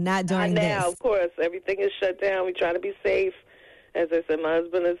during Not now, this. of course. Everything is shut down. We try to be safe. As I said, my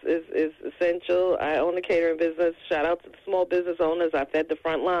husband is essential. I own a catering business. Shout out to the small business owners. I fed the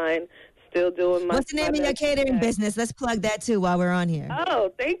front line. Still doing my. What's the name of your catering business? Let's plug that too while we're on here.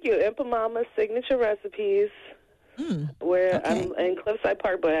 Oh, thank you, Impa Mama's Signature Recipes. Where I'm in Cliffside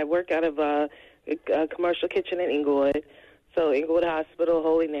Park, but I work out of a commercial kitchen in Inglewood. So Inglewood Hospital,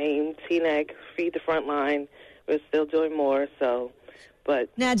 Holy Name, Teaneck, Feed the Front Line. We're still doing more. But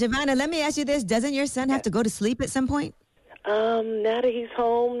now, Giovanna, let me ask you this: doesn't your son have to go to sleep at some point? Now that he's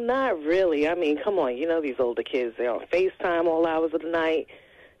home, not really. I mean, come on, these older kids, they're on FaceTime all hours of the night.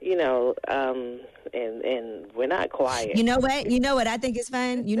 And we're not quiet. You know what I think is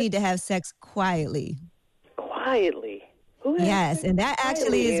fun? You need to have sex quietly. Quietly? Yes, and that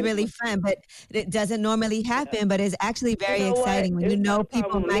actually is really fun, but it doesn't normally happen, but it's actually very exciting when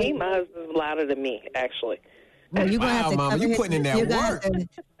people might. My husband's louder than me, actually. Well, you're gonna have to Mama, cover you his, putting in that work.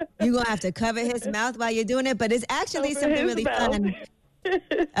 You're gonna have to cover his mouth while you're doing it, but it's actually Cover something his really mouth. fun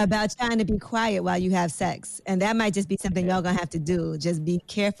about trying to be quiet while you have sex. And that might just be something y'all gonna have to do. Just be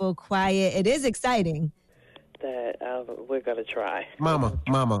careful, quiet. It is exciting. That we're gonna try. Mama,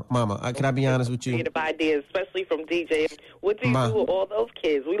 can I be honest with you? Creative ideas, especially from DJ. What do you Ma. do with all those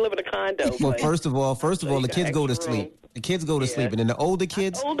kids? We live in a condo. Well, but first of all, the got kids go to extra room. sleep. The kids go to sleep, and then the older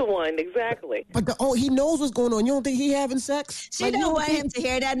kids. The older one, exactly. But he knows what's going on. You don't think he having sex? She don't want him to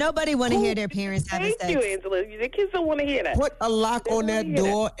hear that. Nobody want to hear their parents having Thank sex. you, Angela. The kids don't want to hear that. Put a lock on that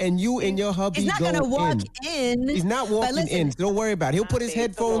door, and you and your hubby He's not go gonna walk in. He's not But walking listen, in. So don't worry about it. He'll put his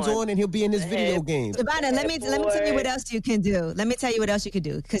headphones on, and he'll be in his video games. Savannah, let me tell you what else you can do. Let me tell you what else you could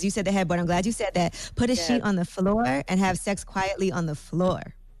do, because you said the headboard. I'm glad you said that. Put a sheet on the floor and have sex quietly on the floor.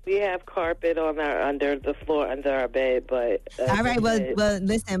 We have carpet on under the floor under our bed, but All right, well,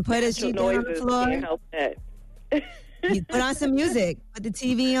 listen, put a sheet down on the floor. Can't help that. You put on some music, put the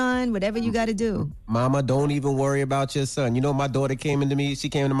TV on, whatever you got to do. Mama, don't even worry about your son. You know, my daughter came into me. She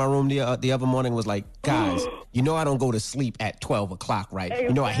came into my room the other morning and was like, guys, you know I don't go to sleep at 12 o'clock, right?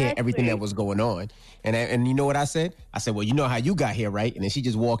 You know I hear everything that was going on. And you know what I said? I said, well, you know how you got here, right? And then she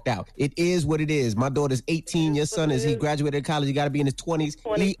just walked out. It is what it is. My daughter's 18. Your son he graduated college. He got to be in his 20s.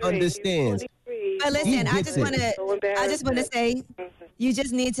 He understands. But listen, I just want to say, you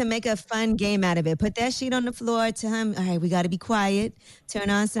just need to make a fun game out of it. Put that sheet on the floor. Tell him, all right, we got to be quiet. Turn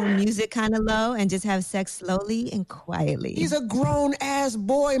on some music kind of low and just have sex slowly and quietly. He's a grown-ass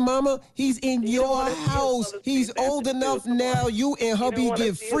boy, Mama. He's in your house. He's old enough now. You and hubby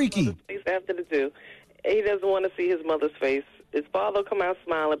get freaky. After the two, he doesn't want to see his mother's face. His father will come out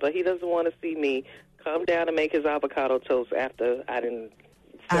smiling, but he doesn't want to see me come down and make his avocado toast after I didn't.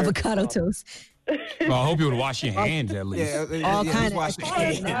 Avocado toast. Well, I hope you would wash your hands at least. All kind of wash your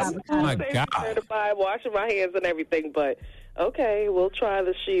hands. Oh my God. Certified, washing my hands and everything, but okay, we'll try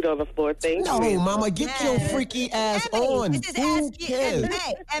the sheet on the floor. Thank you. No, Mama, get your freaky ass on. This is Ask Ye.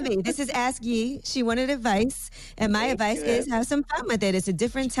 Emmy, this is Ask Ye. She wanted advice, and my advice is have some fun with it. It's a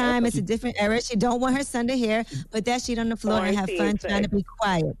different time. It's a different era. She don't want her son to hear. Put that sheet on the floor and have fun trying to be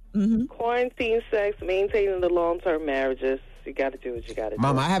quiet. Mm-hmm. Quarantine sex, maintaining the long-term marriages. You got to do what you got to do.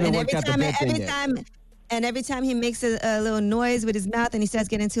 Mama, I haven't worked out the bed thing yet. And every time he makes a little noise with his mouth and he starts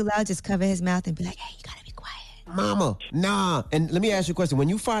getting too loud, just cover his mouth and be like, hey, you got to be quiet. Mama, nah. And let me ask you a question. When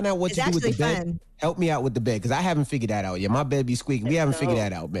you find out what It's to do with the actually bed, fun. help me out with the bed, because I haven't figured that out yet. My bed be squeaking. We haven't figured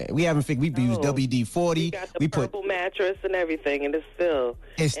that out, man. We haven't figured. We used WD-40. We put purple mattress and everything, and it's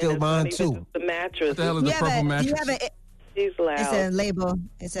still mine too. The mattress. What the hell is the purple mattress? He's loud. It's a label.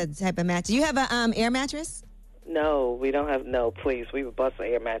 It's a type of mattress. You have a air mattress? No, we don't have. No, please. We would bust an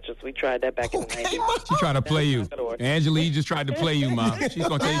air mattress. We tried that back in the 90s. She tried to play you. Angela, you just tried to play you, Mom. She's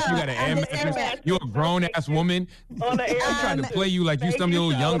going to tell you she got an air mattress. You're a grown-ass woman. On the air She tried to play you like you some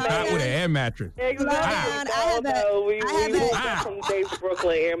little young cop with an air mattress. Exactly. We from Dave's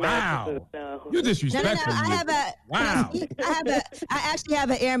Brooklyn air mattresses. No. You're disrespectful. I actually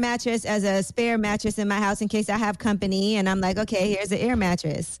have an air mattress as a spare mattress in my house in case I have company, and I'm like, okay, here's an air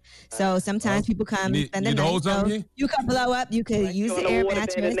mattress. So sometimes people come spend the night. So you can blow up. You could use the air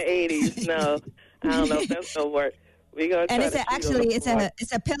mattress. In the 80s. No, I don't know if that's gonna work. We gonna try and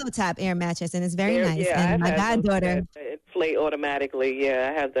it's a pillow top air mattress, and it's very nice. Yeah, and my goddaughter. Inflate automatically.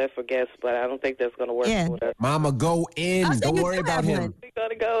 Yeah, I have that for guests, but I don't think that's gonna work for us. Mama, go in. Don't worry about him. We're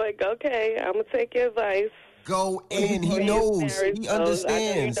gonna go and okay. I'm gonna take your advice. Go in. He knows. He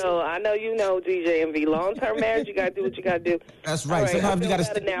understands. I know you know, DJ MV. Long-term marriage, you got to do what you got to do. That's right. All Sometimes you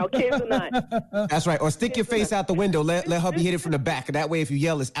got to now. Kids or not. That's right. Or stick your face out the window. Let hubby hit it from the back. That way, if you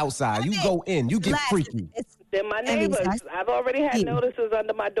yell, it's outside. You go in. You get freaky. They're my neighbors. I've already had notices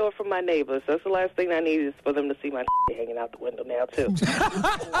under my door from my neighbors. That's the last thing I need is for them to see my hanging out the window now, too.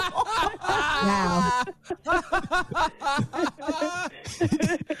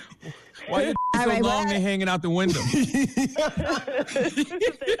 Why you so long and hanging out the window?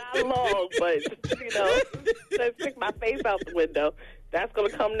 They're not long, but, let's stick my face out the window. That's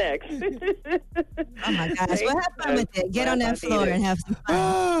going to come next. Oh, my gosh. Well, have fun with it. Get on that floor and have some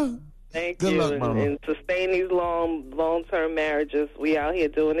fun. Thank Good you. luck, Mama. And sustain these long-term marriages. We out here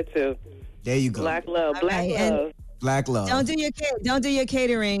doing it, too. There you go. Black love. Black love. Black love. Don't do your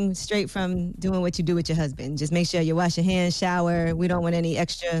catering straight from doing what you do with your husband. Just make sure you wash your hands, shower. We don't want any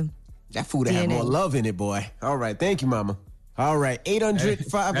extra. That food have more love in it, boy. All right, thank you, Mama. All right,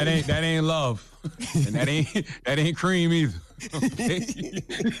 800-5. That ain't love, and that ain't cream either. Okay.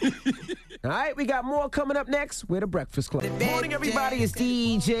 All right, we got more coming up next. We're the Breakfast Club. Good morning, everybody. It's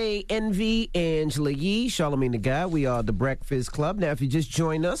DJ Envy, Angela Yee, Charlamagne the Guy. We are the Breakfast Club. Now, if you just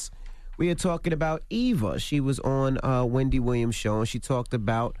joined us, We are talking about Eva. She was on Wendy Williams' show, and she talked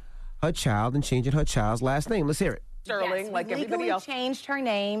about her child and changing her child's last name. Let's hear it. Sterling, Yes, like we everybody legally else. changed her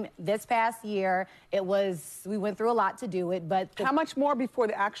name this past year. We went through a lot to do it, but How much more before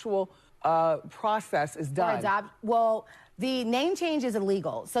the actual process is done? The name change is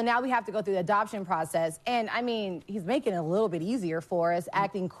illegal, so now we have to go through the adoption process. And I mean, he's making it a little bit easier for us,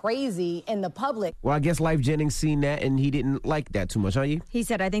 acting crazy in the public. Well, I guess Life Jennings seen that, and he didn't like that too much, huh, you? He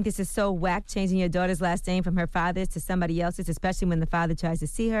said, I think this is so whack, changing your daughter's last name from her father's to somebody else's, especially when the father tries to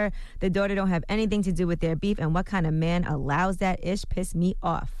see her. The daughter don't have anything to do with their beef, and what kind of man allows that? Ish pissed me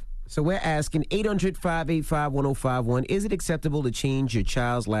off. So we're asking 800-585-1051, is it acceptable to change your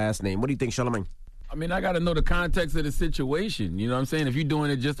child's last name? What do you think, Charlamagne? I mean, I got to know the context of the situation. You know what I'm saying? If you're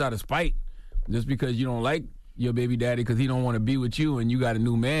doing it just out of spite, just because you don't like your baby daddy because he don't want to be with you and you got a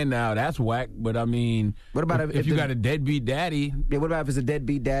new man now, that's whack. But, I mean, what about if you got a deadbeat daddy? Yeah, what about if it's a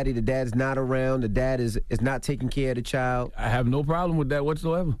deadbeat daddy, the dad's not around, the dad is not taking care of the child? I have no problem with that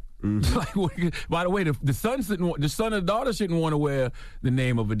whatsoever. Like, by the way, the son or daughter shouldn't want to wear the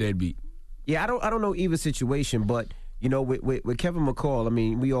name of a deadbeat. Yeah, I don't know Eva's situation, but you know, with Kevin McCall, I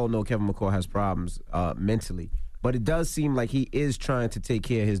mean, we all know Kevin McCall has problems mentally. But it does seem like he is trying to take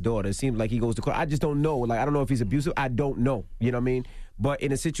care of his daughter. It seems like he goes to court. I just don't know. Like, I don't know if he's abusive. I don't know. You know what I mean? But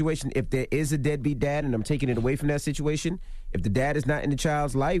in a situation, if there is a deadbeat dad and I'm taking it away from that situation, if the dad is not in the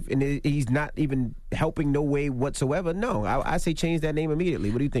child's life and he's not even helping no way whatsoever, no, I say change that name immediately.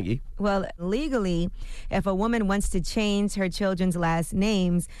 What do you think, E? Well, legally, if a woman wants to change her children's last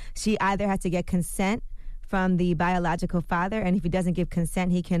names, she either has to get consent from the biological father, and if he doesn't give consent,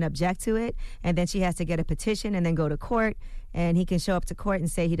 he can object to it, and then she has to get a petition and then go to court, and he can show up to court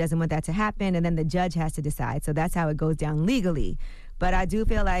and say he doesn't want that to happen, and then the judge has to decide. So that's how it goes down legally. But I do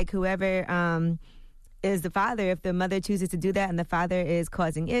feel like whoever is the father, if the mother chooses to do that and the father is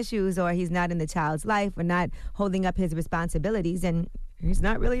causing issues or he's not in the child's life or not holding up his responsibilities, and he's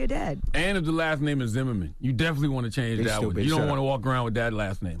not really your dad. And if the last name is Zimmerman, you definitely want to change that one. You don't want to walk around with that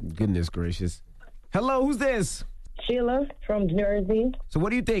last name. Goodness gracious. Hello, who's this? Sheila from Jersey. So what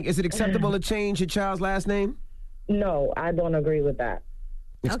do you think? Is it acceptable to change your child's last name? No, I don't agree with that.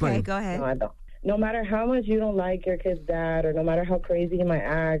 Explain. Okay, go ahead. No, I don't. No matter how much you don't like your kid's dad, or no matter how crazy he might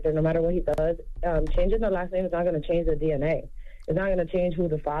act, or no matter what he does, changing the last name is not going to change the DNA. It's not going to change who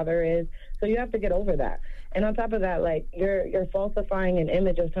the father is. So you have to get over that. And on top of that, like, you're falsifying an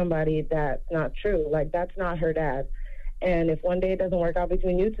image of somebody that's not true. Like, that's not her dad. And if one day it doesn't work out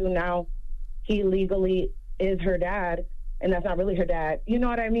between you two, now he legally is her dad, and that's not really her dad. You know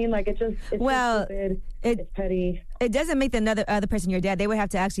what I mean? Like, it's just stupid. It's petty. It doesn't make the other person your dad. They would have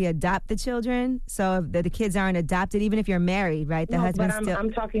to actually adopt the children. So if the kids aren't adopted, even if you're married, right? The husband but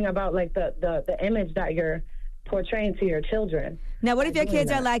I'm talking about, like, the image that you're portraying to your children. Now, what if your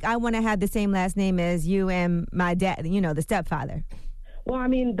kids are like, I want to have the same last name as you and my dad, you know, the stepfather? Well, I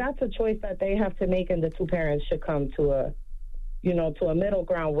mean, that's a choice that they have to make, and the two parents should come to a middle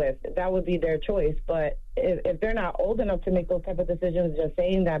ground with. That would be their choice. But if they're not old enough to make those type of decisions, just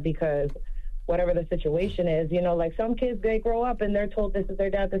saying that because whatever the situation is, you know, like some kids, they grow up and they're told this is their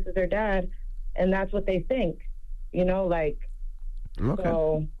dad, and that's what they think, you know, like. Okay.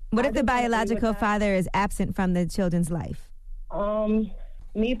 So what if the biological father is absent from the children's life?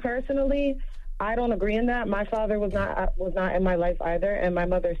 Me personally, I don't agree in that. My father was not in my life either, and my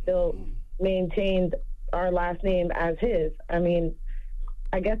mother still maintained our last name as his. I mean,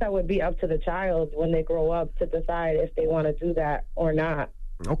 I guess that would be up to the child when they grow up to decide if they want to do that or not.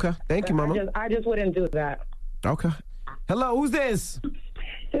 Okay. Thank you, Mama. I just wouldn't do that. Okay. Hello, who's this?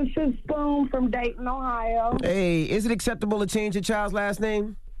 This is Spoon from Dayton, Ohio. Hey, is it acceptable to change your child's last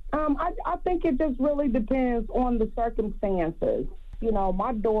name? I think it just really depends on the circumstances. You know,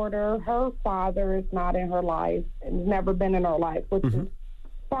 my daughter, her father is not in her life and has never been in her life, which is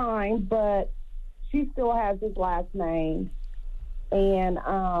fine, but she still has his last name. And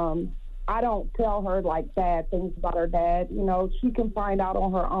I don't tell her, like, bad things about her dad. You know, she can find out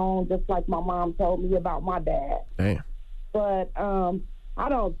on her own, just like my mom told me about my dad. Damn. But I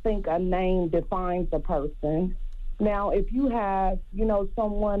don't think a name defines a person. Now, if you have, you know,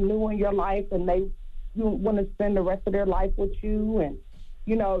 someone new in your life and you want to spend the rest of their life with you, and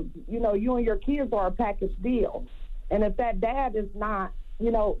you know, you and your kids are a package deal. And if that dad is not,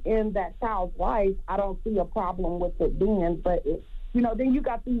 you know, in that child's life, I don't see a problem with it then. But you know, then you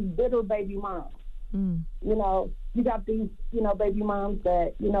got these bitter baby moms. You know, you got these, you know, baby moms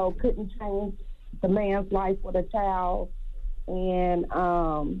that, you know, couldn't change the man's life with a child, and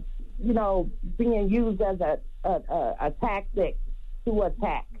you know, being used as a tactic to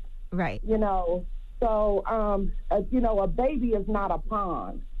attack. Right. You know, so you know, a baby is not a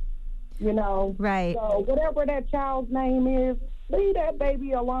pawn. you know. Right. So whatever that child's name is, leave that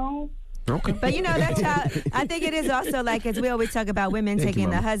baby alone. Okay. But you know, that child, I think it is also like, as we always talk about women Thank taking you,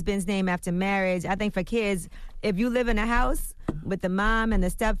 the Mama. husband's name after marriage. I think for kids, if you live in a house with the mom and the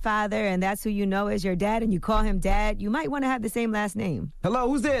stepfather and that's who you know is your dad and you call him dad, you might want to have the same last name. Hello,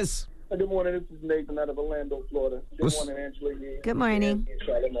 who's this? Good morning. This is Nathan out of Orlando, Florida. Good morning, Angela. Good morning.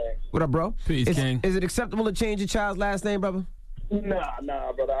 What up, bro? Peace, King. Is it acceptable to change your child's last name, brother?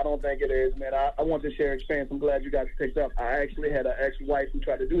 Nah, brother. I don't think it is, man. I want to share experience. I'm glad you guys picked up. I actually had an ex-wife who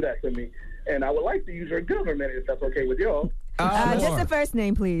tried to do that to me, and I would like to use her government if that's okay with y'all. Just the first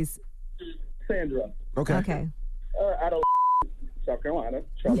name, please. Sandra. Okay. Out of South Carolina,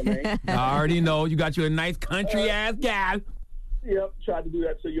 Charlemagne. I already know. You got you a nice country-ass gal. Yep, tried to do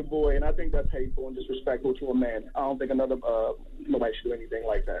that to your boy, and I think that's hateful and disrespectful to a man. I don't think nobody should do anything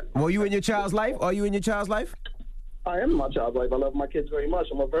like that. Were you in your child's life? Are you in your child's life? I am in my child's life. I love my kids very much.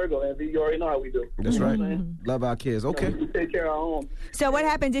 I'm a Virgo, and you already know how we do. That's You know right. what I'm saying? Love our kids. Okay. We take care of our own. So what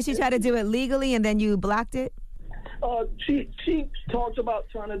happened? Did she try to do it legally and then you blocked it? She talked about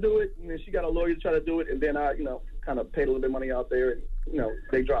trying to do it, and then she got a lawyer to try to do it, and then I, kind of paid a little bit of money out there, and,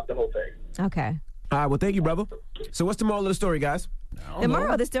 they dropped the whole thing. Okay. All right, well, thank you, brother. So what's the moral of the story, guys? The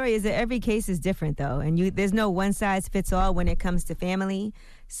moral of the story is that every case is different, though, and there's no one size fits all when it comes to family.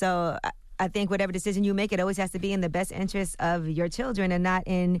 So I think whatever decision you make, it always has to be in the best interest of your children and not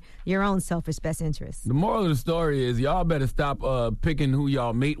in your own selfish best interest. The moral of the story is y'all better stop picking who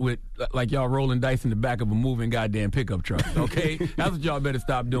y'all mate with like y'all rolling dice in the back of a moving goddamn pickup truck, okay? That's what y'all better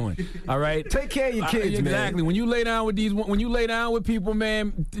stop doing, all right? Take care of your kids, man. Exactly. When you lay down with people,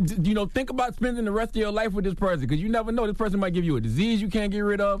 man, think about spending the rest of your life with this person because you never know. This person might give you a disease you can't get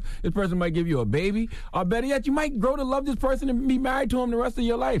rid of. This person might give you a baby. Or better yet, you might grow to love this person and be married to him the rest of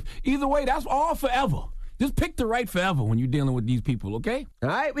your life. Either way, that's all forever. Just pick the right forever when you're dealing with these people, okay? All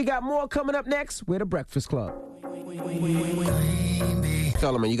right, we got more coming up next. We're the Breakfast Club.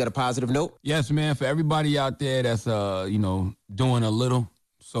 Solomon, you got a positive note? Yes, man. For everybody out there that's, doing a little,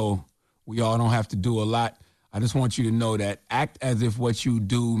 so we all don't have to do a lot. I just want you to know that act as if what you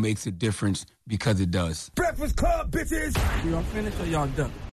do makes a difference because it does. Breakfast Club, bitches! Y'all finished or y'all done?